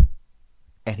pull up.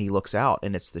 And he looks out,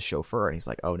 and it's the chauffeur. And he's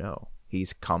like, oh no,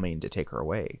 he's coming to take her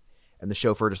away. And the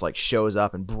chauffeur just like shows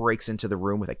up and breaks into the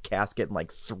room with a casket and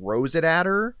like throws it at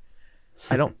her.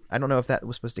 I don't know if that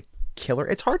was supposed to kill her.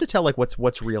 It's hard to tell like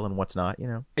what's real and what's not,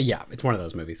 Yeah, it's one of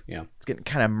those movies. Yeah, it's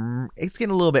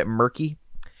getting a little bit murky.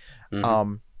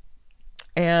 Mm-hmm.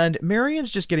 And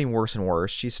Marion's just getting worse and worse.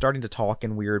 She's starting to talk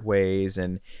in weird ways,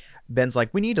 and Ben's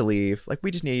like, we need to leave. Like, we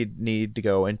just need to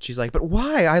go. And she's like, but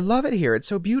why? I love it here. It's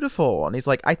so beautiful. And he's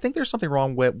like, I think there's something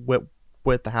wrong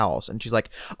with the house. And she's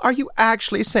like, are you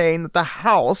actually saying that the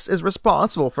house is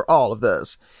responsible for all of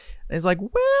this? And he's like,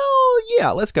 well,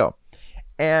 yeah, let's go.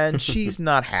 And she's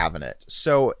not having it.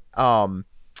 So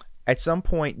at some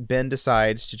point, Ben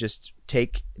decides to just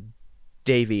take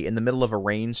Davy in the middle of a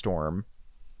rainstorm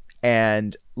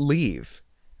and leave.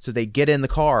 So they get in the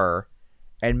car,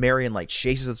 and Marion like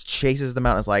chases them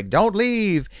out and is like, don't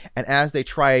leave. And as they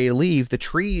try to leave, the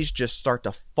trees just start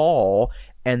to fall,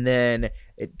 and then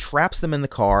it traps them in the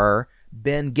car.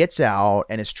 Ben gets out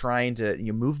and is trying to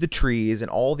move the trees,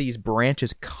 and all these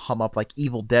branches come up like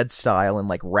Evil Dead style and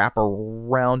like wrap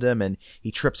around him, and he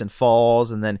trips and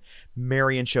falls. And then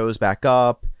Marion shows back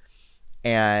up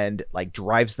and like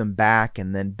drives them back,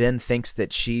 and then Ben thinks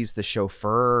that she's the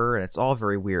chauffeur, and it's all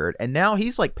very weird. And now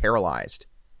he's like paralyzed.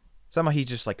 Somehow he's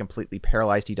just like completely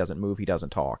paralyzed. He doesn't move. He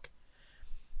doesn't talk.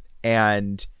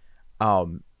 And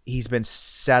he's been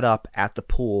set up at the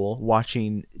pool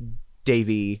watching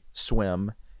Davy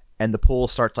swim, and the pool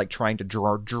starts like trying to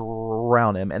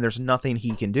drown him, and there's nothing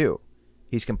he can do.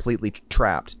 He's completely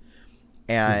trapped,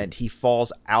 and he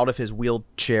falls out of his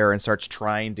wheelchair and starts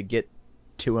trying to get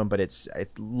to him, but it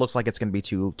looks like it's going to be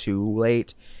too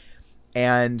late.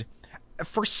 And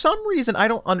for some reason, I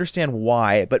don't understand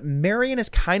why, but Marion is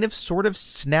kind of sort of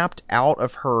snapped out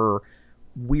of her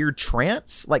weird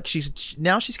trance. Like she's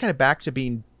kind of back to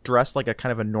being dressed like a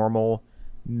kind of a normal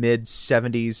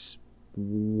mid-70s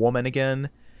woman again.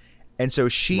 And so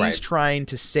she's trying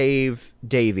to save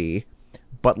Davy,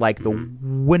 but like the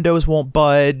windows won't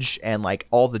budge and like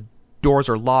all the doors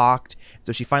are locked.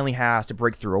 So she finally has to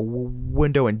break through a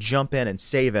window and jump in and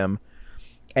save him.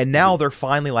 And now they're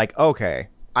finally like, okay,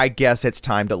 I guess it's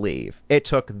time to leave. It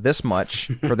took this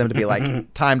much for them to be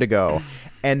like, time to go.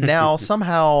 And now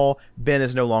somehow Ben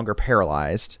is no longer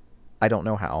paralyzed. I don't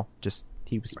know how. Just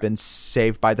he's been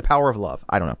saved by the power of love.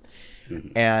 I don't know.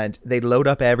 And they load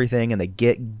up everything and they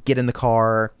get in the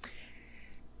car.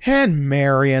 And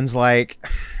Marion's like,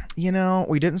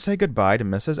 we didn't say goodbye to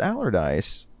Mrs.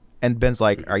 Allardyce. And Ben's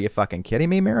like, are you fucking kidding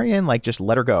me, Marion? Like, just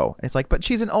let her go. And it's like, but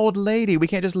she's an old lady. We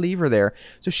can't just leave her there.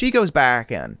 So she goes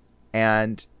back in,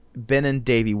 and Ben and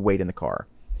Davy wait in the car.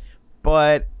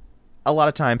 But a lot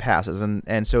of time passes,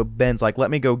 and so Ben's like,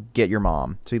 let me go get your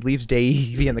mom. So he leaves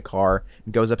Davy in the car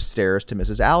and goes upstairs to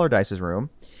Mrs. Allardyce's room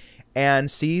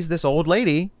and sees this old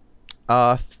lady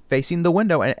facing the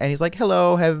window. And he's like,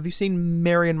 hello, have you seen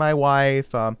Marion, my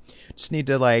wife? Just need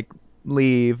to, like,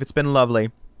 leave. It's been lovely.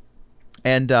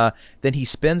 And then he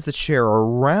spins the chair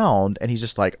around, and he's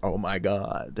just like, oh, my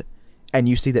God. And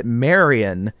you see that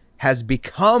Marion has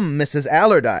become Mrs.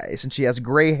 Allardyce, and she has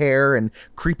gray hair and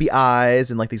creepy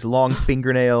eyes and, like, these long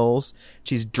fingernails.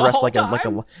 She's dressed like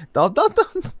Daniel!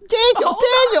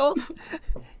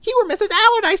 You were Mrs.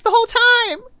 Allardyce the whole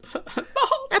time!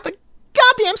 At the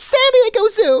goddamn San Diego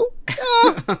Zoo!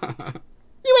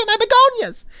 You ate my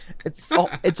begonias.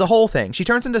 It's a whole thing. She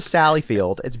turns into Sally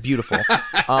Field. It's beautiful.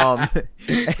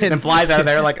 And flies out of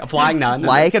there like a flying nun.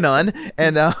 Like a nun.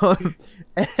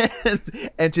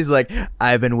 And she's like,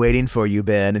 I've been waiting for you,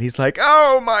 Ben. And he's like,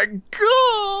 oh my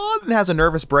God. And has a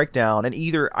nervous breakdown. And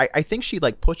I think she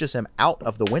like pushes him out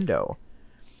of the window.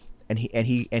 And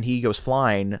he goes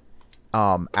flying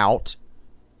out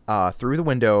through the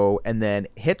window and then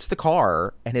hits the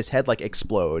car, and his head like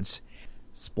explodes,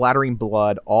 splattering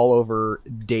blood all over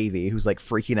Davy, who's like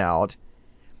freaking out.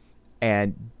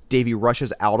 And Davy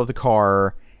rushes out of the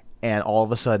car, and all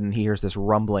of a sudden he hears this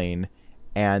rumbling,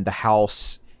 and the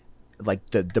house,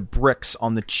 like the bricks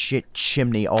on the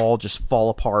chimney all just fall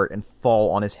apart and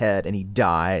fall on his head, and he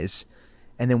dies.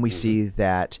 And then we see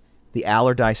that the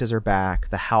Allardyces are back.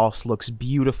 The house looks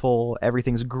beautiful.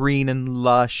 Everything's green and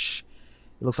lush.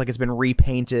 It looks like it's been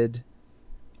repainted.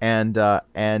 And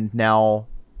now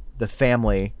the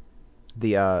family,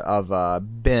 of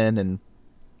Ben and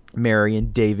Mary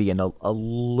and Davy and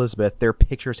Elizabeth, their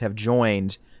pictures have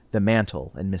joined the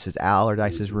mantle in Mrs.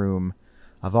 Allardyce's room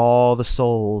of all the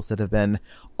souls that have been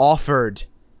offered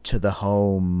to the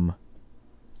home.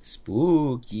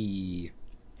 Spooky.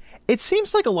 It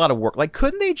seems like a lot of work. Like,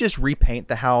 couldn't they just repaint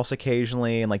the house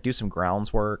occasionally and like do some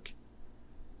grounds work?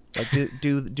 Like,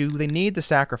 do they need the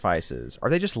sacrifices? Are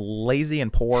they just lazy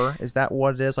and poor? Is that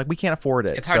what it is? Like, we can't afford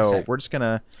it, it's hard to say. We're just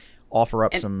gonna offer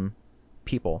up some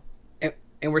people.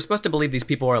 And we're supposed to believe these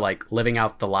people are like living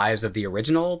out the lives of the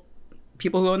original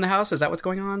people who own the house. Is that what's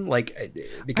going on? Like,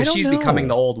 because she's becoming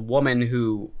the old woman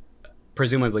who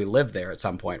presumably lived there at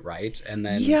some point, right? And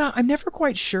then I'm never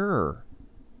quite sure.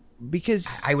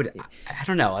 Because I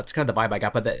don't know. That's kind of the vibe I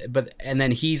got. But and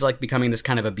then he's like becoming this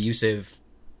kind of abusive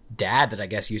dad that I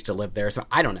guess used to live there. So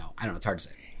I don't know. It's hard to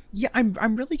say. Yeah,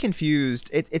 I'm really confused.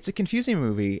 It's a confusing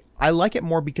movie. I like it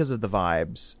more because of the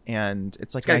vibes, and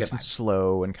it's like nice and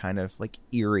slow and kind of like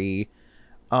eerie.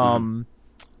 I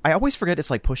always forget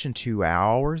it's like pushing 2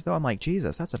 hours though. I'm like,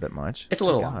 Jesus, that's a bit much. It's a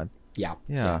little long.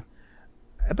 Yeah.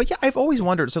 But yeah, I've always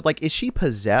wondered. So, like, is she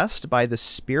possessed by the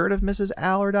spirit of Mrs.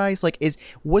 Allardyce? Like,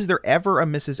 was there ever a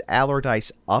Mrs.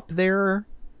 Allardyce up there,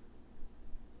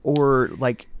 or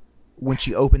like when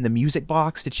she opened the music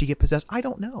box, did she get possessed? I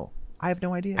don't know. I have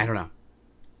no idea. I don't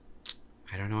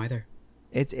know either.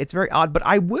 It's very odd. But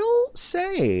I will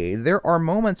say there are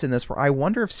moments in this where I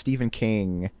wonder if Stephen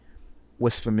King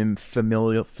was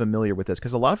familiar with this,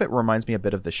 because a lot of it reminds me a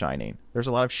bit of The Shining. There's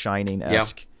a lot of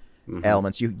Shining-esque. Yeah.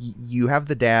 Elements. You have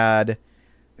the dad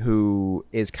who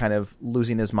is kind of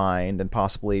losing his mind and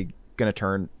possibly going to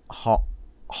turn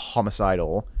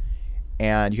homicidal,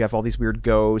 and you have all these weird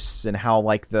ghosts, and how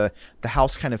like the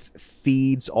house kind of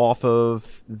feeds off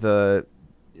of the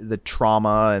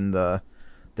trauma and the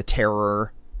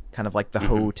terror, kind of like the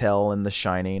hotel in The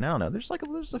Shining. I don't know.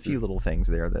 There's a few little things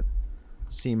there that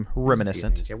seem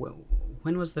reminiscent. Yeah.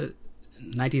 When was the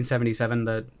 1977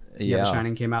 The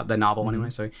Shining came out, the novel anyway.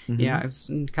 So yeah, it was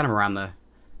kind of around the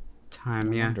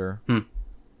time. I wonder.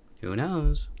 Who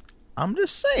knows? I'm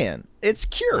just saying. It's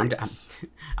curious.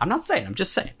 I'm not saying. I'm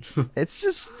just saying.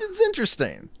 It's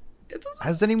interesting.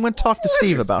 Has anyone talked to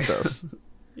Steve about this?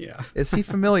 Yeah. Is he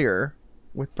familiar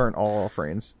with Burnt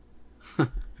Offerings?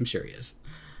 I'm sure he is.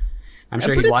 I'm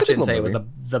sure but he'd it's watch a it and good say it was movie.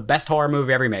 the best horror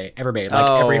movie ever made.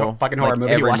 Like every fucking horror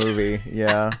movie you every watch. movie,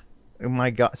 yeah. Oh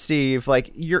my god, Steve!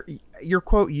 Like your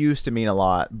quote used to mean a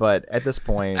lot, but at this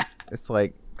point, it's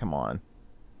like, come on.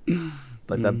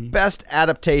 Like the best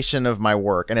adaptation of my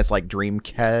work, and it's like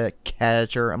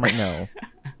Dreamcatcher. I'm like, no,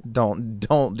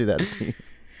 don't do that, Steve.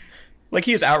 Like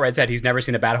he has outright said he's never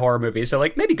seen a bad horror movie, so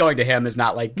like maybe going to him is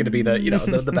not like going to be the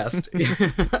the best.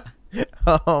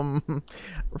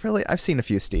 Really, I've seen a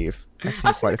few, Steve. I've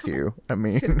seen quite a few. I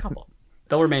mean, I've seen a couple.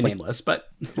 They'll remain nameless, but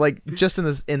like just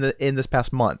in this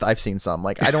past month, I've seen some.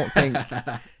 Like I don't think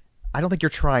you're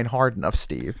trying hard enough,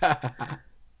 Steve.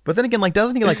 But then again, like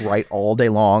doesn't he like write all day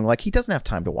long? Like he doesn't have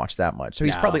time to watch that much, so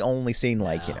he's probably only seen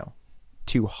like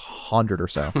 200 or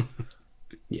so.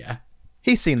 Yeah,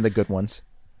 he's seen the good ones.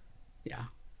 Yeah.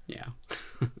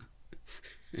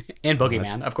 And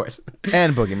Boogeyman, of course.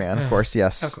 And Boogeyman, of course,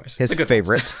 yes. Of course. His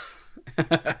favorite.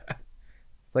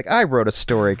 Like, I wrote a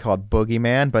story called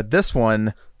Boogeyman, but this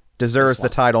one deserves the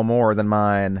title more than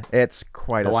mine. It's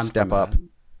quite a step up.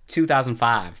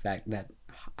 2005. That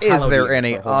Is there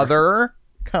any other?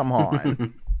 Come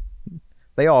on.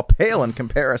 They all pale in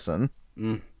comparison.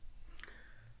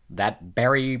 That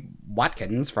Barry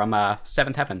Watkins from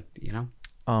Seventh Heaven,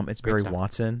 It's Barry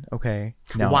Watson. Okay.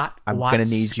 Now, What? I'm going to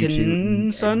need you to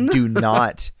Watkinson? do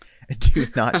not.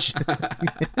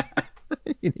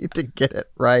 You need to get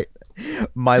it right.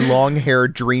 My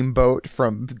long-haired dreamboat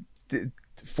from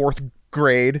 4th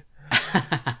grade.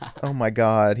 Oh my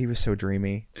god, he was so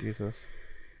dreamy. Jesus.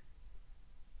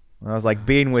 I was like,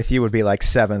 being with you would be like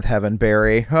 7th heaven,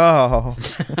 Barry. Oh.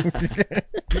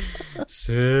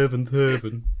 7th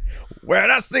heaven.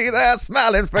 When I see their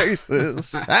smiling faces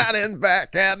shining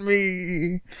back at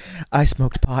me. I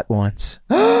smoked pot once.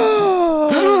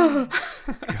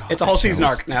 It's a whole season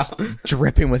arc now.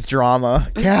 Dripping with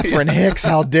drama. Catherine Hicks,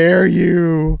 how dare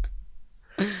you?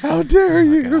 How dare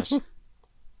you? Gosh.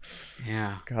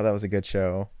 Yeah. God, that was a good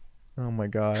show. Oh my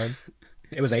god.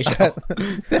 It was a show.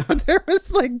 There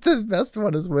was like the best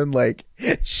one is when like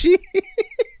she's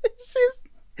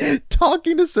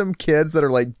talking to some kids that are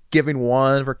like giving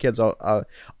one of her kids a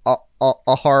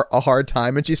hard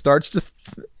time, and she starts to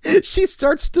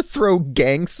throw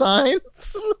gang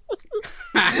signs.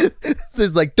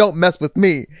 She's like, "Don't mess with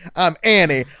me. I'm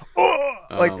Annie."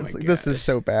 This is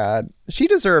so bad. She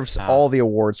deserves all the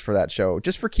awards for that show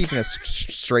just for keeping a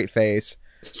straight face.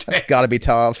 That's got to be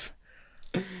tough.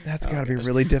 That's got to be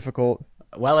really difficult.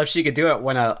 Well, if she could do it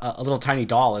when a little tiny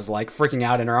doll is like freaking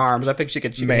out in her arms, I think she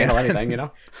could handle anything,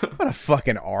 What a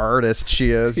fucking artist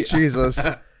she is. Yeah. Jesus.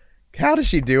 How does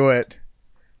she do it?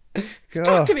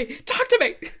 Talk to me.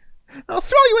 I'll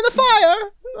throw you in the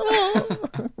fire. Oh.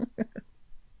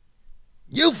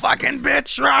 You fucking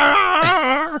bitch.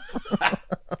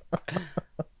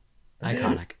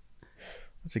 Iconic.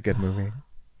 It's a good movie.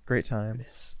 Great time.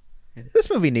 This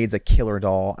movie needs a killer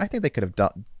doll. I think they could have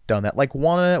done that. Like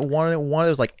one of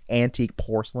those like antique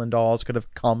porcelain dolls could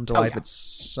have come to life at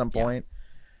some point.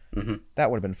 Yeah. Mm-hmm. That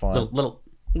would have been fun.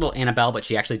 Little Annabelle, but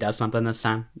she actually does something this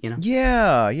time.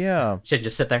 Yeah. She didn't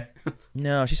just sit there.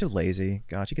 No, she's so lazy.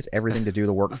 God, she gets everything to do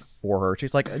the work for her.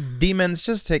 She's like, demons,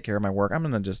 just take care of my work. I'm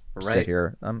gonna just sit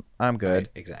here. I'm good. Right,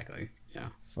 exactly. Yeah.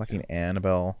 Fucking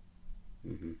Annabelle.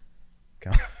 Mm-hmm.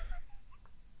 God.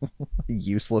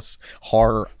 Useless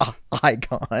horror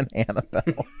icon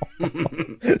Annabelle.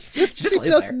 She just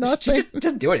does nothing. She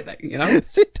just do anything,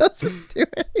 She doesn't do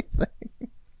anything.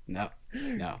 No.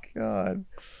 God.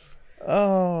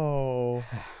 Oh.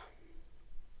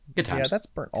 Good times. Yeah, that's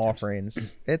Burnt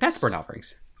Offerings. That's Burnt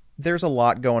Offerings. There's a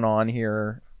lot going on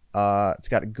here. It's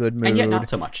got a good mood. And yet not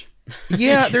so much.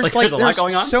 Yeah, there's there's a lot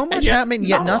going on. So much happening,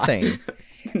 yet nothing.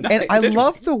 And I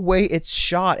love the way it's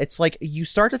shot. It's like you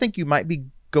start to think you might be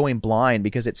going blind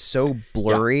because it's so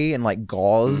blurry and like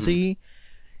gauzy.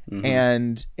 Mm-hmm.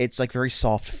 And it's like very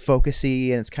soft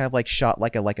focusy, and it's kind of like shot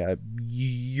like a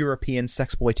European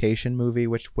sexploitation movie,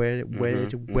 which I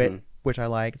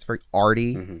like. It's very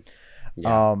arty. Mm-hmm.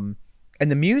 Yeah.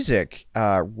 And the music,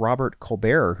 Robert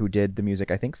Colbert, who did the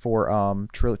music, I think for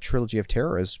Trilogy of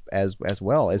Terror as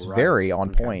well, is very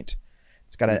on point.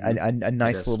 It's got a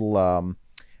nice little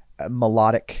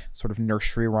melodic sort of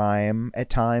nursery rhyme at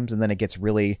times, and then it gets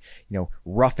really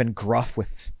rough and gruff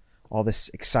with all this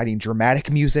exciting dramatic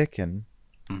music, and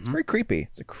it's very creepy.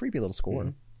 It's a creepy little score.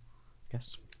 Mm-hmm.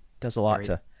 Yes, does a lot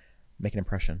to make an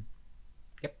impression.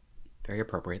 Yep, very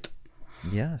appropriate.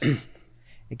 Yes.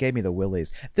 It gave me the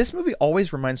willies. This movie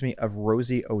always reminds me of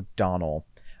Rosie O'Donnell.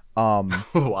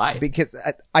 Why? Because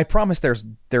I promise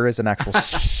there is an actual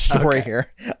story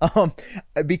here.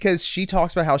 Because she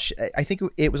talks about how I think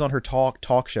it was on her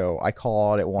talk show. I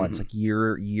called it once, like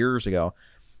years ago,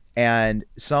 and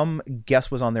some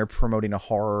guest was on there promoting a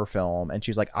horror film, and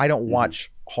she's like, I don't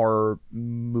watch horror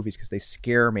movies because they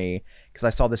scare me, because I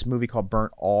saw this movie called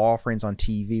Burnt Offerings on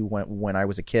TV when I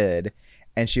was a kid.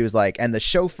 And she was like, and the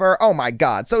chauffeur, oh my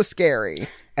God, so scary.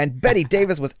 And Betty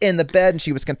Davis was in the bed and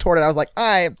she was contorted. I was like,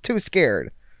 I am too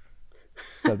scared.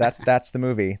 So that's the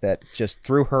movie that just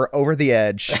threw her over the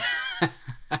edge.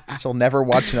 She'll never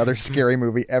watch another scary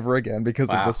movie ever again because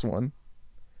of this one.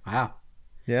 Wow.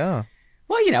 Yeah.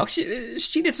 Well, you know,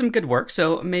 she did some good work,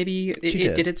 so maybe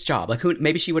it did its job. Like,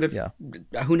 maybe she would have.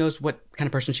 Who knows what kind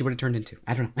of person she would have turned into?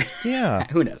 I don't know. Yeah,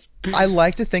 who knows? I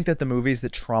like to think that the movies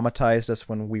that traumatized us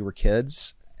when we were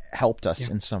kids helped us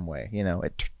in some way. You know,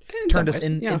 it turned us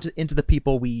into the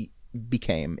people we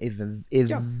became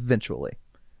eventually.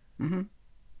 Mm-hmm.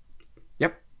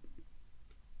 Yep.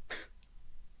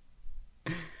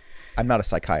 I'm not a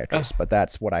psychiatrist, but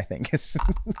that's what I think is.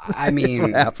 I mean,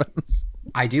 what happens.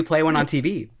 I do play one on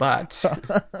TV, but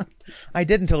I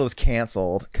did until it was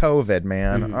canceled. COVID,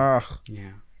 man. Ugh.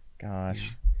 Yeah.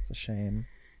 Gosh, it's a shame.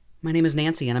 My name is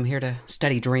Nancy, and I'm here to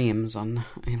study dreams. On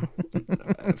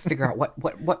figure out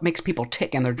what makes people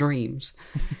tick in their dreams.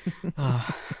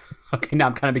 Okay, now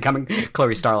I'm kind of becoming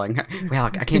Chloe Starling. Well,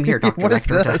 I came here, Dr.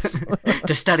 Lecter,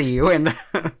 to study you and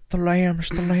the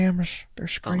lambs, they're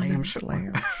screaming. The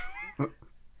lambs.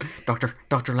 Dr.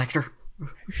 Lecter.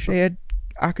 He said,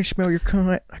 I can smell your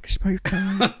cunt. I can smell your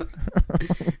cunt.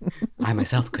 I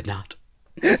myself could not.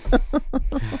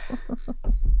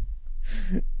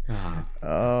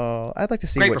 I'd like to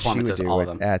see Great what she would performances, all of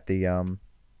do them.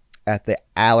 at the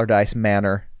Allardyce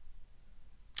Manor.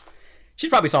 She'd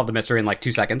probably solve the mystery in like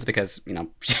 2 seconds because, you know,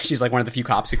 she's like one of the few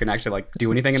cops who can actually like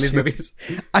do anything in these movies.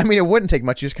 I mean, it wouldn't take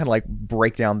much. You just kind of like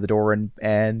break down the door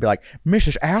and be like,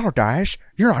 Mrs. Allardyce,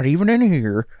 you're not even in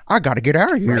here. I got to get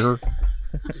out of here.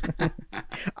 Right.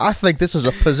 I think this is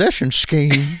a possession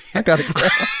scheme. I got to get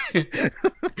out.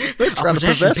 They're trying to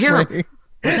possess me.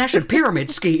 Possession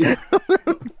pyramid scheme.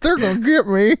 They're going to get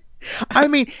me. I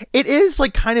mean, it is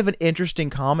like kind of an interesting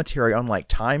commentary on like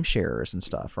timeshares and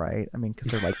stuff, right? I mean,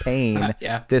 because they're like paying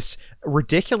this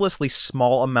ridiculously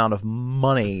small amount of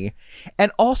money,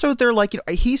 and also they're like, you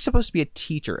know, he's supposed to be a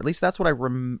teacher. At least that's what I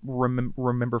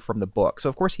remember from the book. So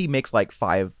of course he makes like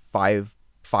 $5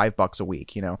 a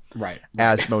week, you know, right?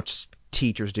 As most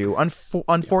teachers do.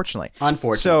 Unfortunately,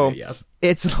 so yes,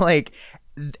 it's like.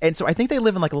 And so I think they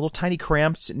live in like a little tiny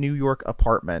cramped New York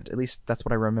apartment. At least that's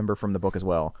what I remember from the book as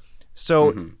well.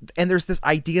 So, and there's this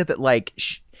idea that like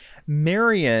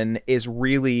Marion is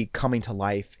really coming to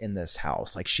life in this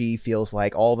house. Like she feels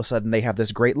like all of a sudden they have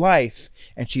this great life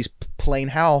and she's playing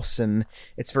house and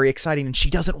it's very exciting and she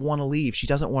doesn't want to leave. She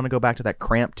doesn't want to go back to that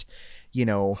cramped, you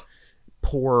know,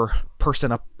 poor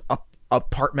person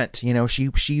apartment. You know, she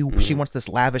wants this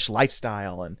lavish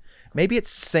lifestyle, and maybe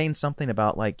it's saying something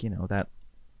about like, you know, that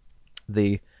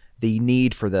the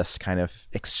need for this kind of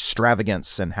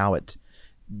extravagance and how it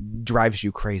drives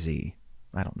you crazy.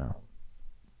 I don't know.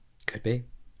 Could be.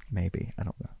 Maybe. I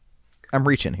don't know. I'm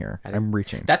reaching here. I'm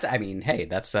reaching. That's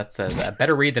a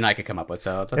better read than I could come up with.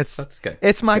 So that's good.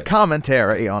 It's my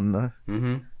commentary on the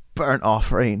burnt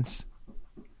offerings.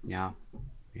 Yeah.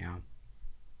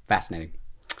 Fascinating.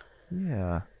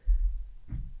 Yeah.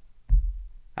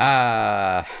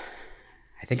 I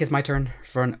think it's my turn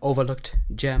for an overlooked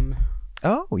gem.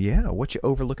 Oh yeah, what you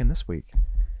overlooking this week?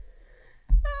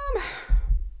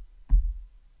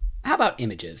 How about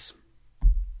Images?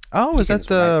 Oh, is that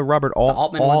the Robert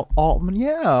Altman?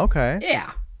 Yeah, okay.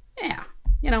 Yeah.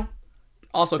 You know,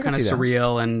 also kind of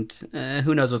surreal, and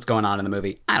who knows what's going on in the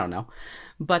movie? I don't know.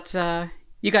 But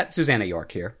you got Susanna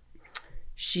York here.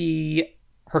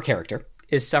 Her character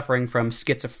is suffering from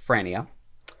schizophrenia.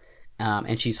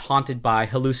 And she's haunted by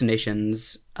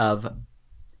hallucinations of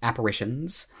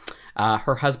apparitions.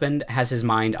 Her husband has his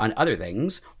mind on other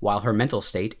things, while her mental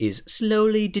state is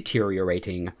slowly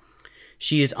deteriorating.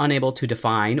 She is unable to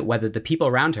define whether the people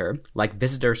around her, like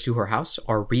visitors to her house,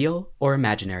 are real or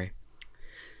imaginary.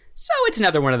 So it's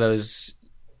another one of those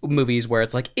movies where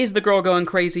it's like, is the girl going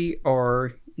crazy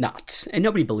or not? And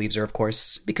nobody believes her, of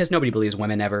course, because nobody believes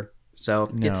women ever. So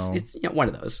it's you know, one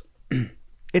of those.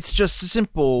 It's just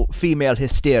simple female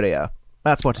hysteria.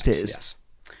 That's what it is. Yes.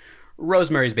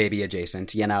 Rosemary's Baby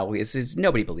adjacent, you know, is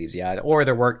nobody believes you, or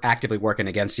they're actively working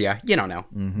against you. You don't know.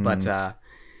 But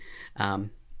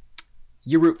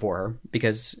you root for her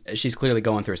because she's clearly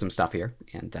going through some stuff here,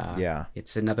 and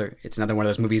it's another one of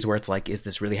those movies where it's like, is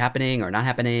this really happening or not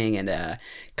happening, and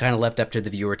kind of left up to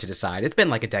the viewer to decide. It's been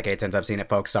like a decade since I've seen it,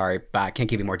 folks. Sorry, I can't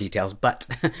give you more details, but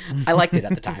I liked it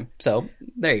at the time, so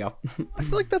there you go. I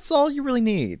feel like that's all you really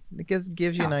need. It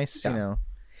gives you a nice, you know.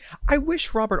 I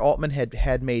wish Robert Altman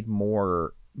had made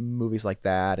more movies like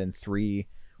that, and Three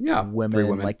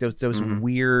Women, like those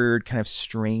weird, kind of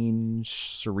strange,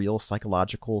 surreal,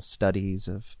 psychological studies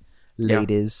of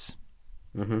ladies.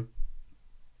 Mm-hmm.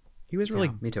 He was really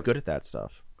good at that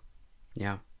stuff.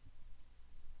 Yeah.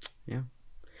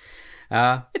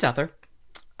 It's out there.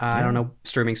 I don't know,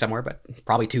 streaming somewhere, but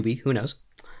probably Tubi. Who knows?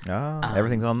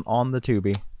 Everything's on the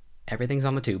Tubi. Everything's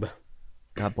on the tube.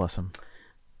 God bless him.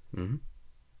 Mm-hmm.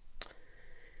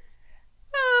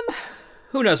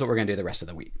 Who knows what we're gonna do the rest of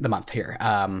the month here?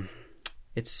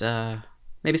 It's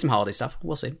maybe some holiday stuff.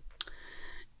 We'll see.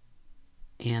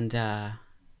 And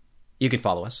you can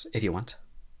follow us if you want.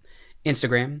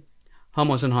 Instagram,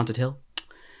 Homos on Haunted Hill.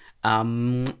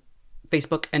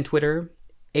 Facebook and Twitter,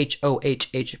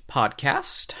 HOHH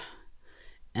Podcast.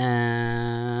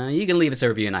 You can leave us a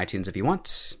review in iTunes if you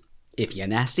want. If you're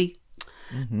nasty.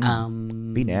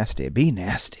 Mm-hmm. Be nasty. Be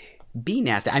nasty. Be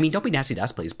nasty. I mean, don't be nasty to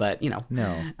us, please. But No.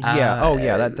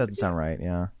 Yeah. That doesn't sound right.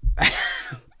 Yeah.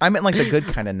 I meant like the good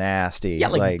kind of nasty. Yeah,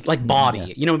 like body.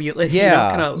 Yeah. You know, be like,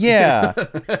 yeah. Yeah.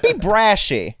 Be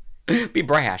brashy. Be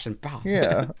brash and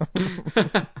yeah.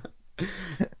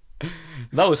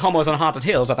 Those homos on Haunted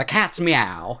Hills are the cat's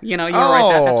meow. You know, you're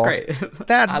right.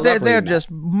 That's great. They're just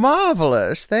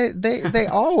marvelous. They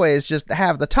always just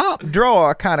have the top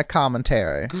drawer kind of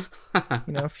commentary.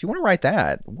 You know, if you want to write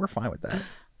that, we're fine with that.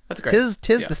 That's great.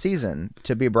 Tis the season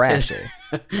to be brashy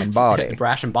and body.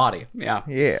 Brash and body. Yeah.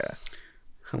 Yeah.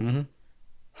 Mm-hmm.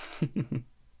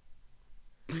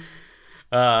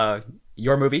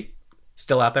 Your movie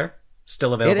still out there,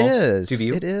 still available. It is. To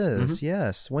view. It is. Mm-hmm.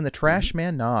 Yes. When the Trash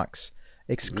Man Knocks,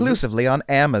 exclusively on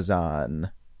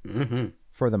Amazon. Mm-hmm.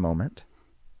 For the moment.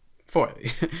 What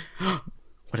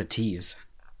a tease.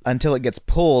 Until it gets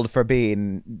pulled for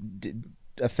being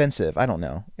offensive. I don't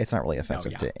know. It's not really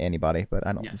offensive to anybody, but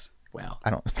I don't. Yes. Well, I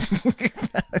don't.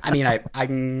 I mean,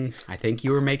 I think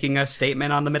you were making a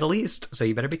statement on the Middle East, so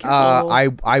you better be careful.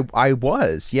 I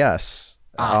was, yes.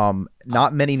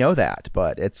 Not many know that,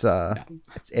 but it's a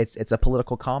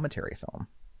political commentary film.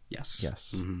 Yes.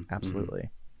 Yes. Mm-hmm. Absolutely.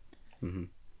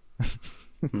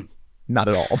 Mm-hmm. Not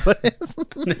at all, but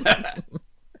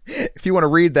if you want to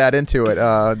read that into it,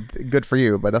 good for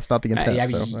you, but that's not the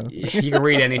intent. You can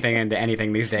read anything into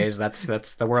anything these days. That's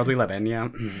the world we live in. Yeah.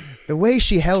 The way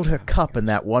she held her cup in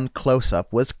that one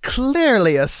close-up was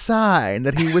clearly a sign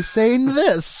that he was saying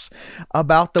this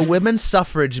about the women's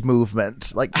suffrage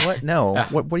movement. Like what? No.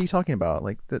 What are you talking about?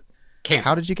 Like that?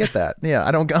 How did you get that? Yeah,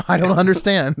 I don't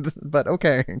understand. But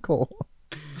okay, cool.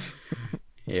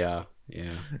 Yeah.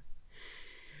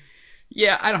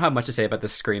 Yeah, I don't have much to say about the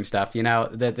Scream stuff. You know,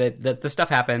 the stuff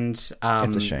happened.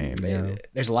 It's a shame. Yeah.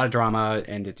 There's a lot of drama,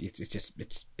 and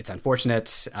it's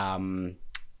unfortunate.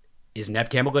 Is Neve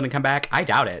Campbell going to come back? I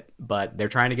doubt it, but they're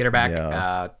trying to get her back.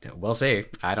 Yeah. We'll see.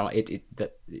 I don't. It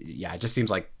just seems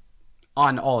like,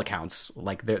 on all accounts,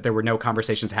 like there were no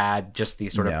conversations had, just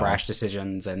these sort of brash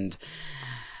decisions, and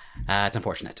it's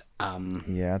unfortunate.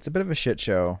 Yeah, it's a bit of a shit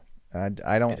show.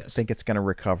 I don't think it's going to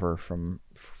recover from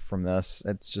this.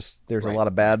 It's just there's a lot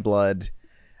of bad blood.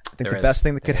 I think the best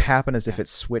thing that could happen is if it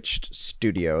switched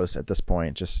studios at this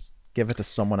point. Just give it to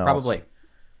someone else.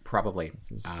 Probably.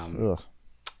 Ugh.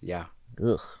 Yeah.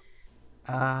 Ugh.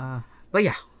 But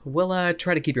yeah, we'll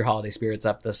try to keep your holiday spirits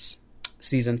up this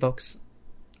season, folks.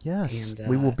 Yes. And,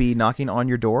 we will be knocking on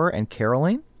your door and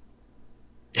caroling.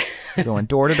 Going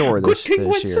door to door this Good King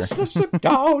Wenceslas sit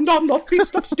down on the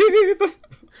feast of Steve.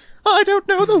 I don't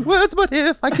know the words, but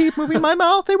if I keep moving my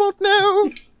mouth, they won't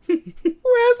know.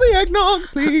 Where's the eggnog,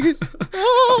 please?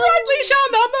 Oh. Brightly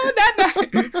shone the moon that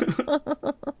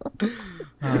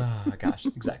night. Gosh,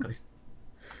 exactly.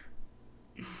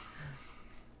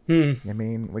 I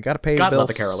mean, we got to pay God bills love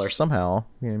the carolers somehow.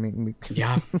 You know what I mean?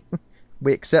 Yeah.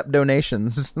 We accept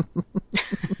donations.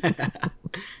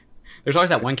 There's always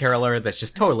that one caroler that's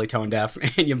just totally tone deaf,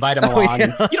 and you invite him along.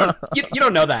 Yeah. And you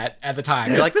don't know that at the time.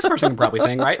 You're like, this person can probably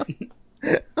sing, right?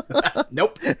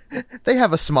 Nope. They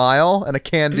have a smile and a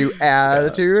can-do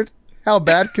attitude. How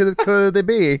bad could they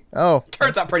be? Oh,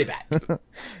 turns out pretty bad.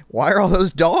 Why are all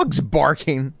those dogs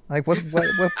barking? Like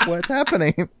what's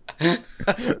happening? You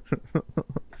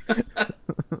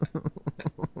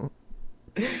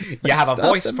have a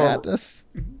voice the for madness.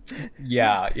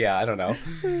 Yeah, I don't know.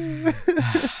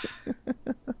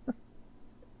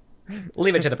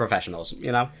 Leave it to the professionals,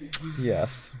 you know?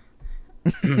 Yes.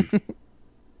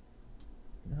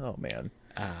 Oh, man.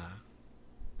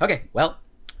 Okay, well,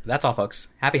 that's all, folks.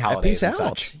 Happy holidays Peace and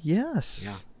out. such. Yes.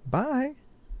 Yeah. Bye.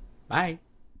 Bye.